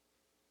funny.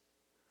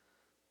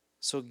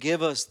 So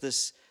give us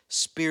this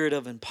spirit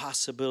of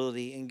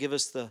impossibility and give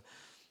us the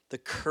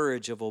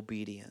courage of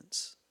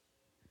obedience.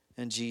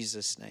 In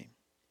Jesus' name,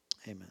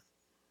 amen.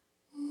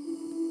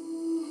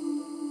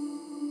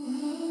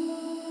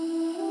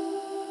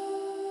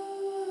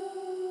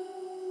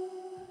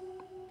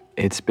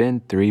 It's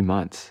been 3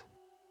 months.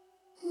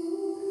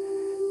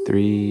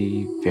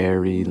 3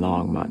 very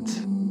long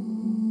months.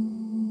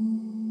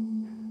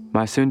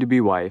 My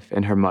soon-to-be wife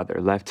and her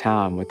mother left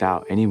town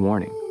without any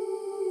warning,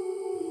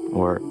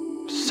 or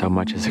so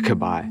much as a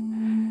goodbye.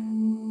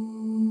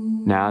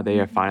 Now they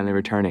are finally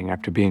returning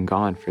after being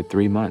gone for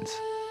 3 months.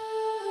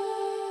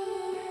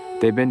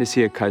 They've been to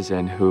see a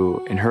cousin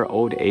who, in her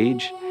old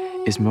age,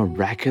 is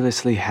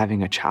miraculously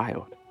having a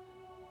child.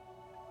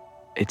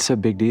 It's a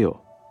big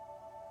deal.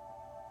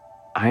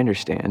 I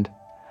understand.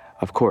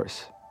 Of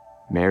course,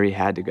 Mary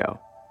had to go.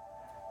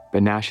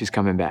 But now she's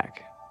coming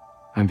back.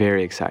 I'm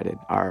very excited.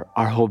 Our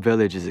whole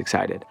village is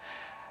excited.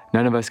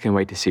 None of us can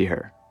wait to see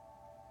her.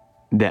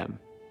 Them.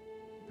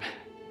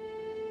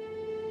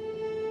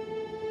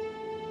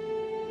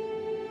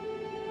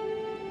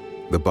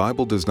 The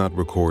Bible does not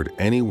record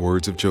any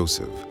words of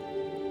Joseph.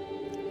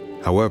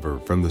 However,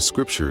 from the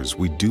scriptures,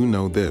 we do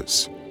know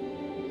this.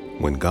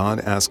 When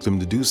God asked him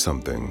to do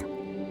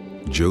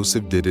something,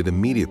 Joseph did it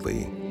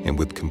immediately and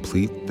with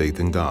complete faith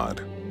in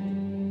God.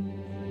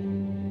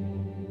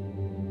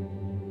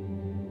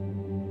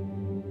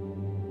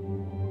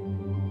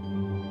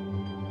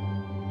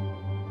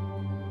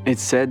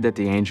 It's said that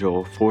the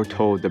angel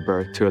foretold the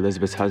birth to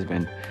Elizabeth's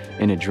husband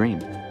in a dream.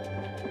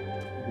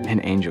 An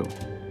angel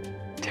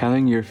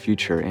telling your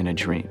future in a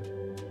dream,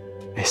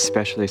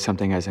 especially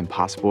something as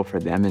impossible for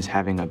them as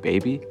having a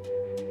baby,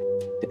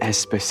 as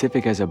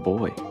specific as a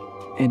boy,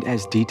 and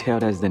as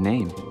detailed as the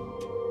name.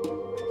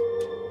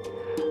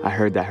 I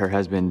heard that her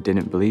husband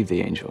didn't believe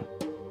the angel.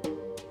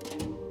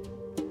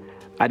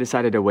 I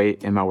decided to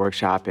wait in my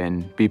workshop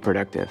and be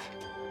productive.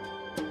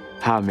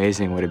 How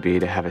amazing would it be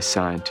to have a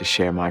son to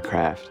share my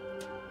craft?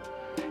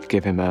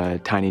 Give him a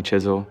tiny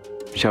chisel,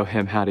 show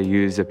him how to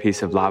use a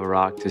piece of lava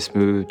rock to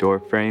smooth door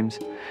frames,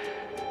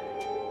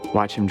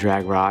 watch him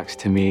drag rocks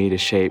to me to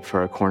shape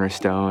for a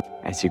cornerstone.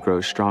 As he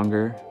grows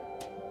stronger,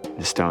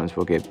 the stones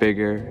will get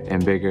bigger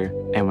and bigger,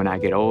 and when I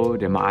get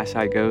old and my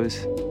eyesight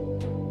goes,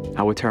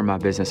 I would turn my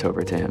business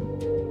over to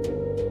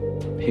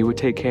him. He would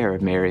take care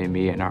of Mary and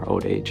me in our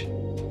old age.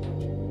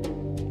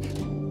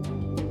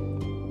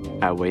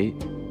 I wait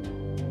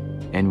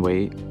and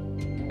wait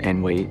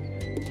and wait.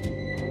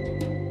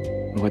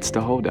 What's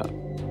the holdup?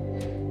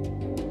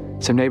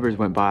 Some neighbors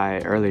went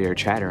by earlier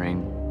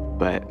chattering,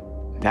 but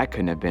that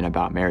couldn't have been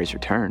about Mary's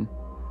return.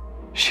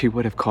 She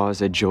would have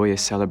caused a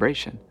joyous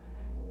celebration.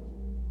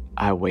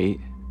 I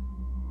wait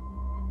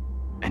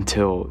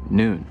until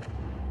noon.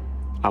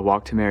 I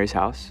walk to Mary's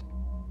house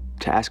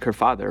to ask her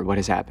father what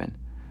has happened.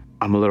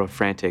 I'm a little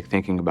frantic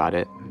thinking about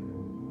it.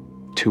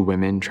 2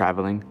 women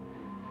traveling.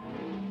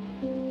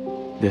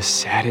 The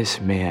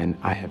saddest man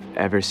I have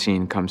ever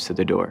seen comes to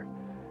the door.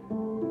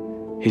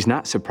 He's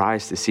not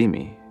surprised to see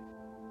me.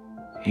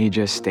 He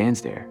just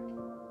stands there.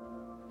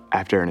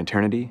 After an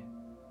eternity,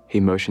 he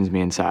motions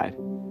me inside.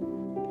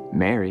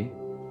 Mary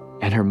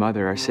and her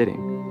mother are sitting.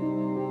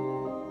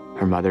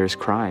 Her mother is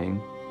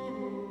crying.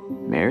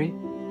 Mary?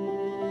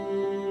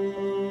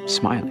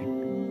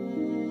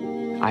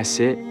 Smiling. I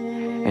sit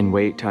and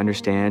wait to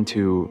understand,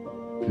 to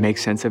make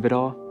sense of it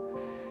all.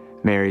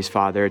 Mary's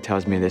father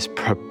tells me this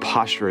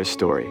preposterous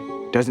story,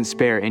 doesn't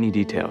spare any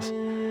details.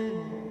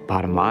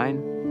 Bottom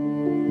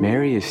line,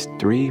 Mary is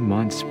 3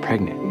 months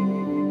pregnant.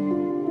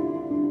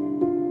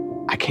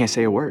 I can't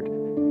say a word.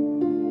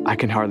 I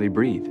can hardly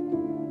breathe.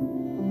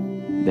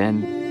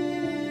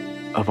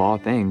 Then, of all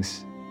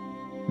things,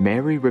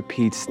 Mary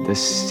repeats the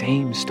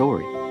same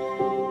story,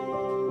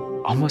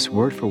 almost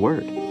word for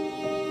word.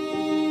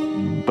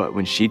 But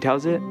when she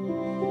tells it,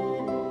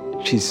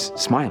 she's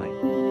smiling.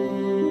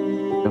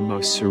 The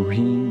most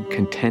serene,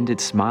 contented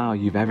smile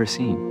you've ever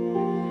seen.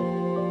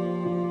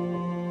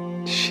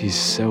 She's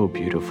so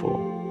beautiful,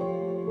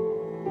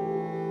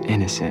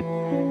 innocent,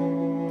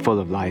 full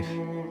of life.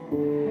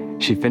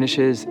 She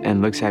finishes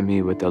and looks at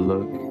me with a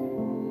look.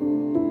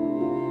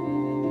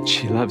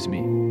 She loves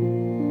me.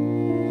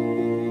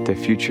 The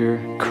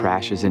future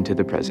crashes into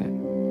the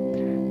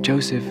present.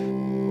 Joseph,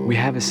 we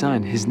have a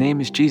son. His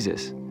name is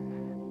Jesus.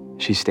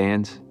 She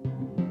stands,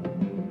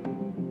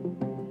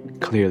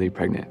 clearly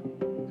pregnant.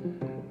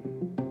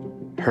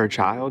 Her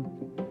child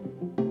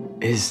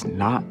is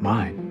not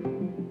mine.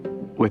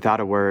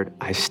 Without a word,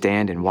 I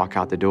stand and walk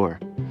out the door.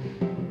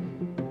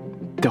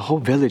 The whole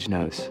village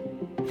knows.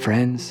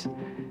 Friends,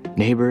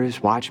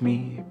 neighbors watch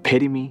me,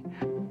 pity me.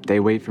 They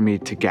wait for me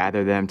to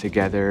gather them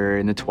together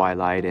in the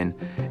twilight and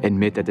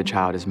admit that the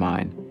child is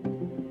mine.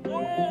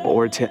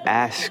 Or to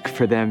ask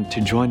for them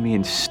to join me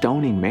in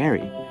stoning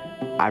Mary.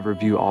 I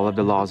review all of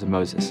the laws of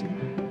Moses.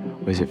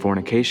 Was it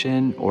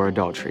fornication or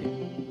adultery?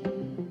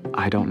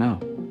 I don't know.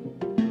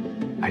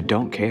 I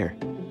don't care.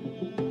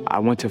 I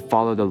want to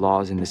follow the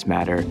laws in this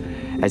matter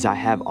as I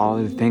have all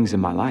of the things in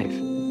my life.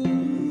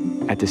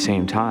 At the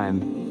same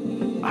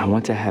time, I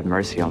want to have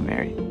mercy on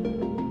Mary.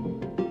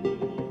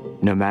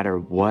 No matter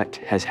what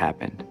has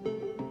happened,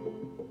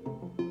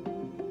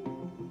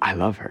 I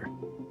love her.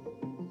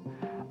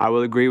 I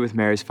will agree with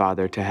Mary's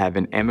father to have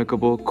an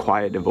amicable,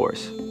 quiet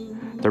divorce.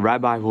 The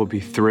rabbi will be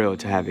thrilled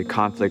to have a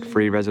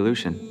conflict-free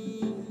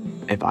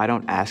resolution. If I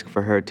don't ask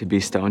for her to be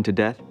stoned to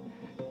death,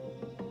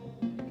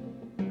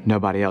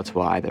 nobody else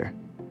will either.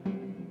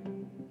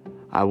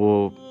 I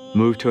will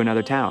move to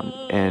another town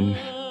and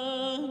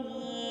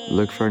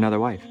look for another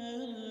wife.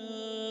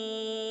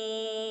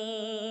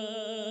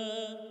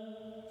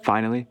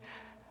 Finally,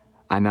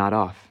 I nod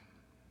off.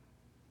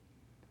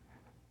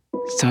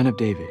 Son of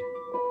David,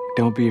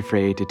 don't be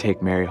afraid to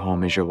take Mary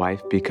home as your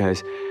wife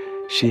because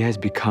she has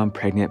become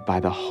pregnant by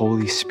the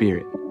Holy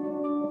Spirit.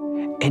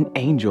 An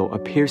angel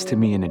appears to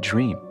me in a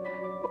dream.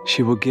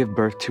 She will give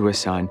birth to a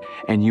son,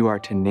 and you are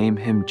to name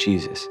him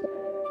Jesus,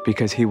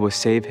 because he will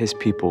save his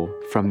people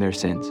from their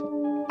sins.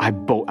 I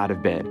bolt out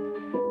of bed,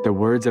 the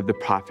words of the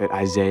prophet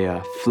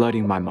Isaiah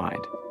flooding my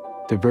mind.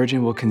 The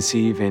virgin will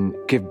conceive and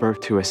give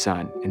birth to a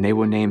son, and they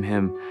will name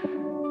him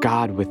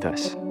God with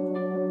us.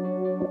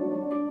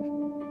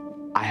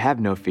 I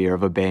have no fear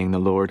of obeying the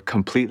Lord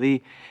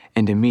completely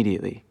and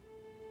immediately.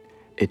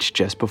 It's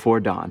just before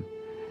dawn.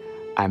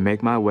 I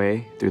make my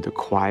way through the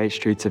quiet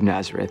streets of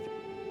Nazareth.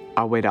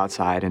 I'll wait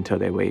outside until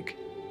they wake.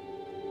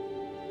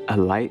 A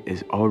light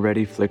is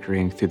already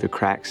flickering through the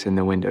cracks in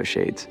the window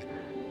shades.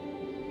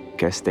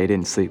 Guess they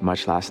didn't sleep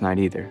much last night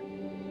either.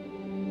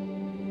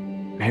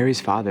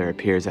 Mary's father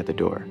appears at the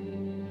door,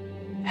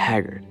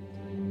 haggard.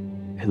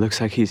 It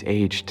looks like he's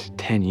aged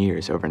 10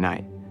 years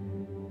overnight.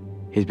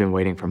 He's been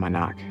waiting for my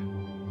knock.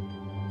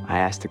 I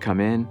ask to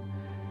come in.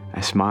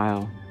 I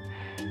smile.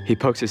 He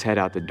pokes his head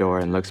out the door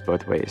and looks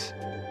both ways,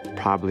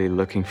 probably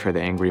looking for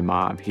the angry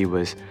mob he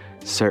was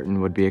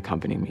certain would be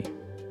accompanying me.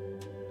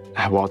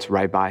 I waltz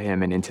right by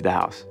him and into the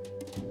house.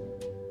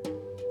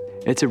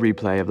 It's a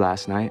replay of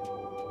last night.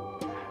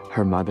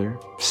 Her mother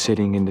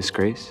sitting in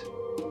disgrace.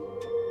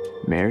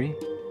 Mary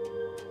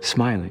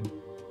smiling.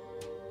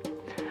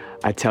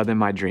 I tell them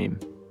my dream.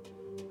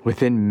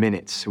 Within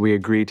minutes, we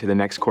agree to the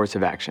next course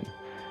of action.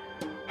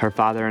 Her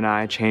father and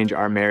I change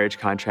our marriage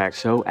contract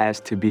so as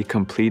to be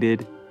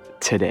completed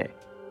today.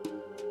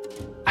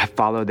 I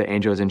follow the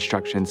angel's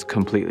instructions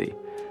completely.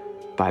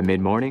 By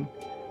mid-morning,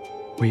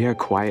 we are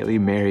quietly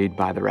married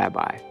by the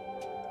rabbi.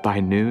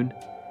 By noon,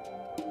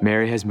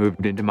 Mary has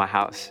moved into my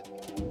house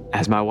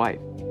as my wife.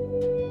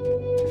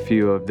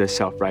 Few of the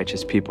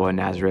self-righteous people in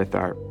Nazareth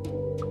are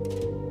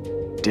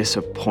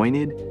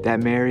disappointed that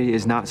Mary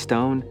is not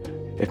stoned.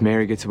 If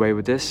Mary gets away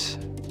with this,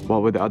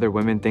 what would the other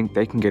women think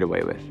they can get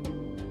away with?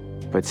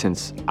 But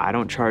since I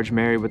don't charge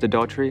Mary with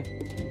adultery,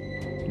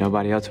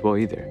 nobody else will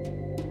either.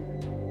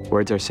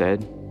 Words are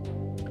said,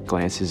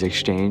 glances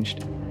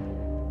exchanged,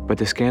 but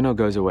the scandal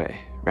goes away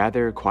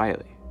rather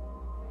quietly,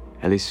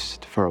 at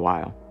least for a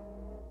while.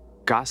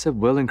 Gossip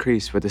will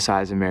increase with the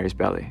size of Mary's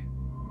belly.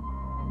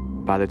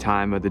 By the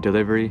time of the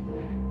delivery,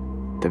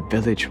 the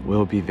village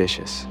will be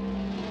vicious.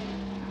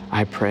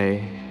 I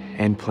pray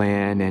and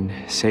plan and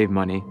save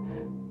money.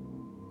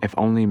 If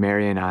only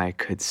Mary and I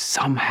could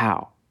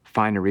somehow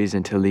find a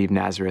reason to leave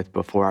Nazareth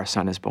before our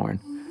son is born.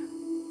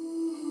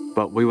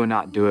 But we will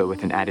not do it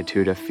with an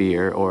attitude of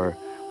fear or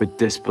with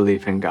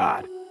disbelief in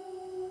God.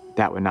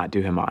 That would not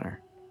do him honor.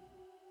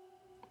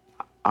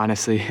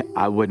 Honestly,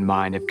 I wouldn't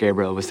mind if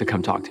Gabriel was to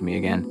come talk to me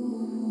again.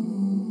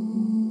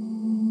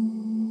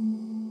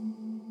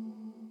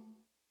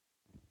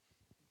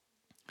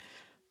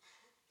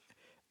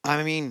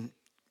 I mean,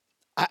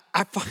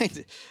 I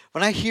find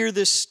when I hear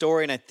this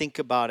story and I think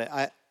about it,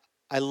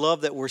 I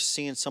love that we're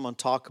seeing someone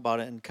talk about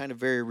it in kind of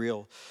very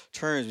real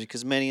terms,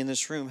 because many in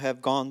this room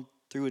have gone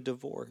through a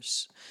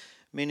divorce.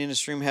 Many in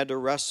this room had to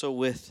wrestle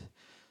with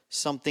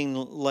something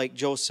like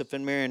Joseph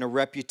and Mary and a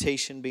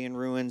reputation being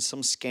ruined,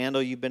 some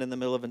scandal you've been in the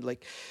middle of,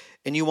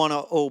 and you want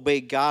to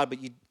obey God, but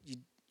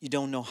you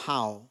don't know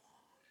how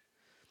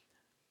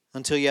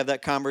until you have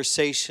that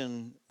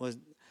conversation with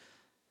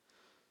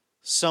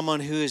someone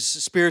who is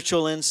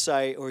spiritual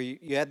insight, or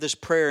you have this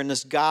prayer and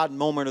this God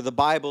moment, or the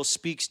Bible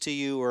speaks to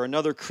you, or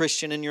another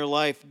Christian in your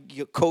life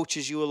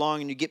coaches you along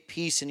and you get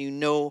peace and you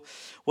know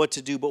what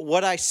to do. But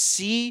what I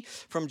see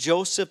from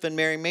Joseph and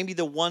Mary, maybe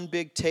the one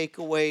big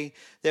takeaway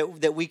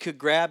that we could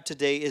grab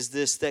today is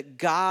this, that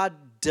God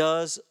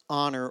does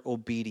honor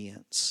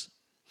obedience.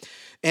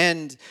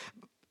 And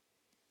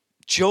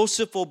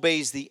Joseph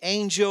obeys the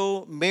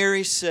angel.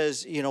 Mary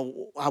says,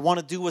 I want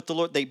to do what the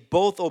Lord. They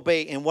both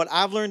obey. And what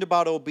I've learned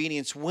about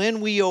obedience, when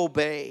we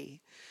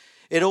obey,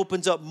 it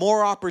opens up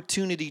more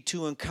opportunity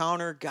to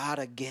encounter God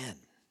again.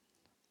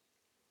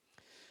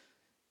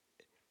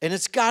 And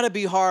it's got to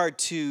be hard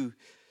to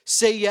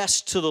say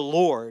yes to the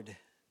Lord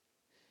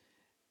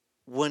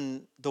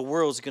when the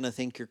world's going to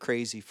think you're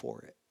crazy for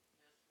it.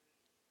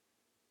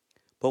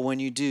 But when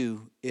you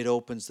do, it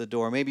opens the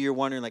door. Maybe you're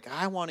wondering,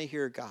 I want to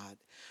hear God.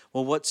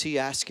 Well, what's he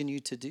asking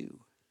you to do?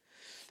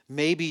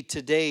 Maybe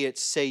today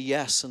it's say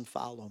yes and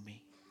follow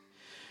me.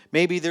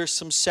 Maybe there's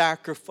some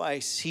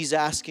sacrifice he's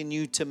asking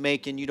you to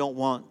make and you don't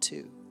want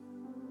to.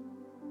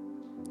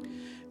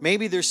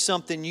 Maybe there's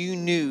something you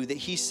knew that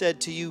he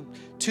said to you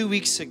 2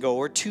 weeks ago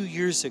or 2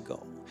 years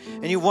ago.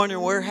 And you're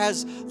wondering, where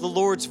has the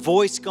Lord's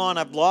voice gone?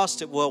 I've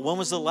lost it. Well, when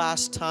was the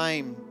last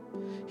time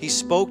he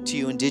spoke to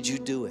you and did you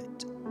do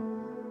it?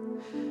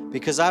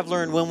 Because I've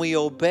learned when we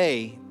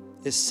obey,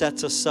 it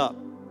sets us up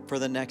for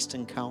the next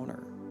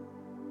encounter.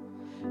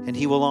 And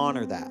he will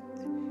honor that.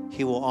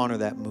 He will honor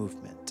that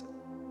movement.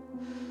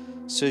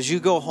 So as you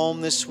go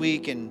home this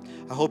week, and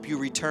I hope you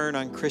return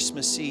on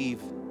Christmas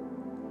Eve,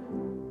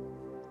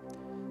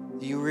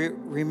 you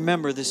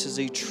remember this is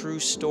a true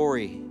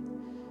story.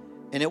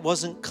 And it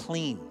wasn't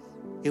clean.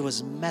 It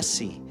was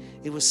messy.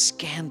 It was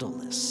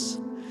scandalous.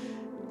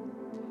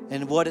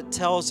 And what it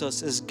tells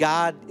us is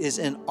God is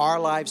in our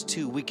lives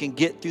too. We can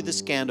get through the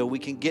scandal. We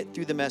can get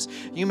through the mess.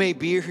 You may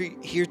be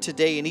here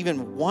today and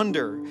even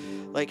wonder,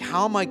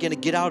 how am I going to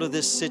get out of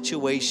this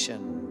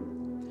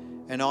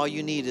situation? And all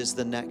you need is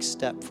the next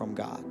step from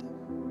God.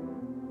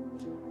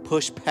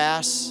 Push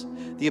past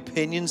the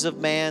opinions of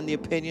man, the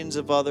opinions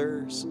of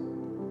others.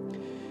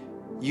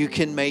 You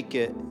can make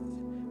it,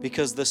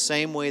 because the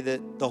same way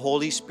that the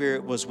Holy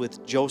Spirit was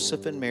with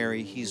Joseph and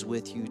Mary, he's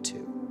with you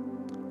too.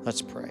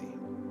 Let's pray.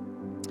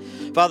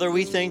 Father,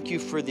 we thank you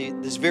for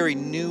this very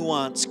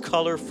nuanced,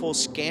 colorful,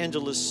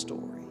 scandalous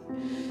story.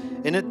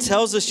 And it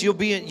tells us you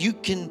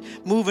can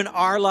move in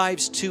our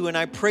lives too. And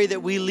I pray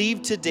that we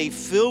leave today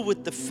filled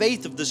with the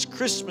faith of this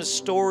Christmas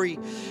story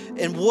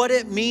and what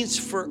it means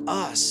for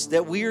us,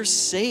 that we are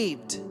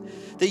saved,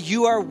 that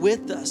you are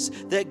with us,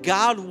 that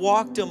God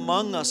walked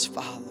among us,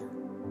 Father.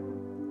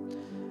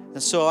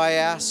 And so I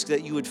ask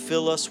that you would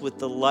fill us with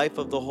the life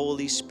of the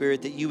Holy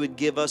Spirit, that you would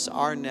give us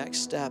our next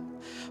step.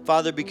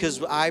 Father,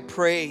 because I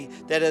pray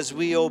that as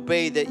we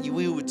obey, that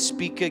we would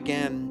speak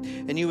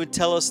again and you would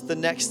tell us the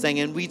next thing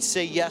and we'd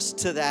say yes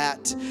to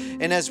that.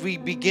 And as we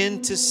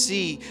begin to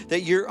see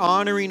that you're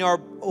honoring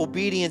our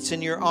obedience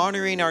and you're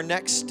honoring our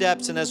next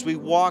steps, and as we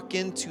walk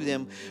into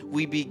them,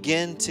 we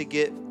begin to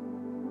get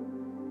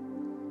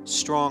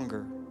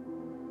stronger.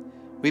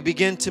 We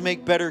begin to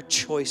make better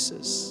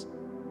choices.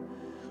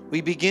 We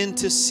begin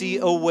to see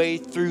a way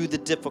through the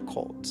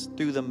difficult,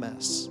 through the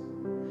mess,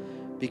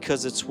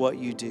 because it's what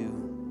you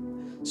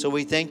do. So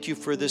we thank you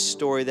for this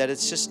story, that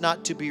it's just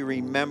not to be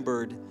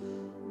remembered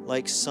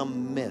like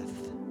some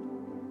myth,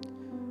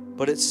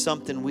 but it's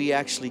something we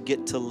actually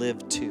get to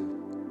live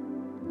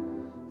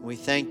to. We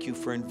thank you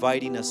for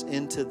inviting us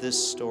into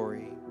this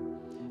story.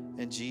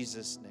 In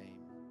Jesus' name.